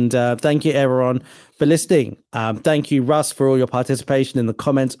 And thank you, everyone, for listening. Thank you, Russ, for all your participation in the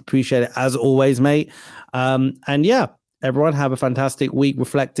comments. Appreciate it as always, mate. And yeah, everyone have a fantastic week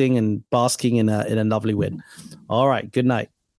reflecting and basking in a lovely win. All right. Good night.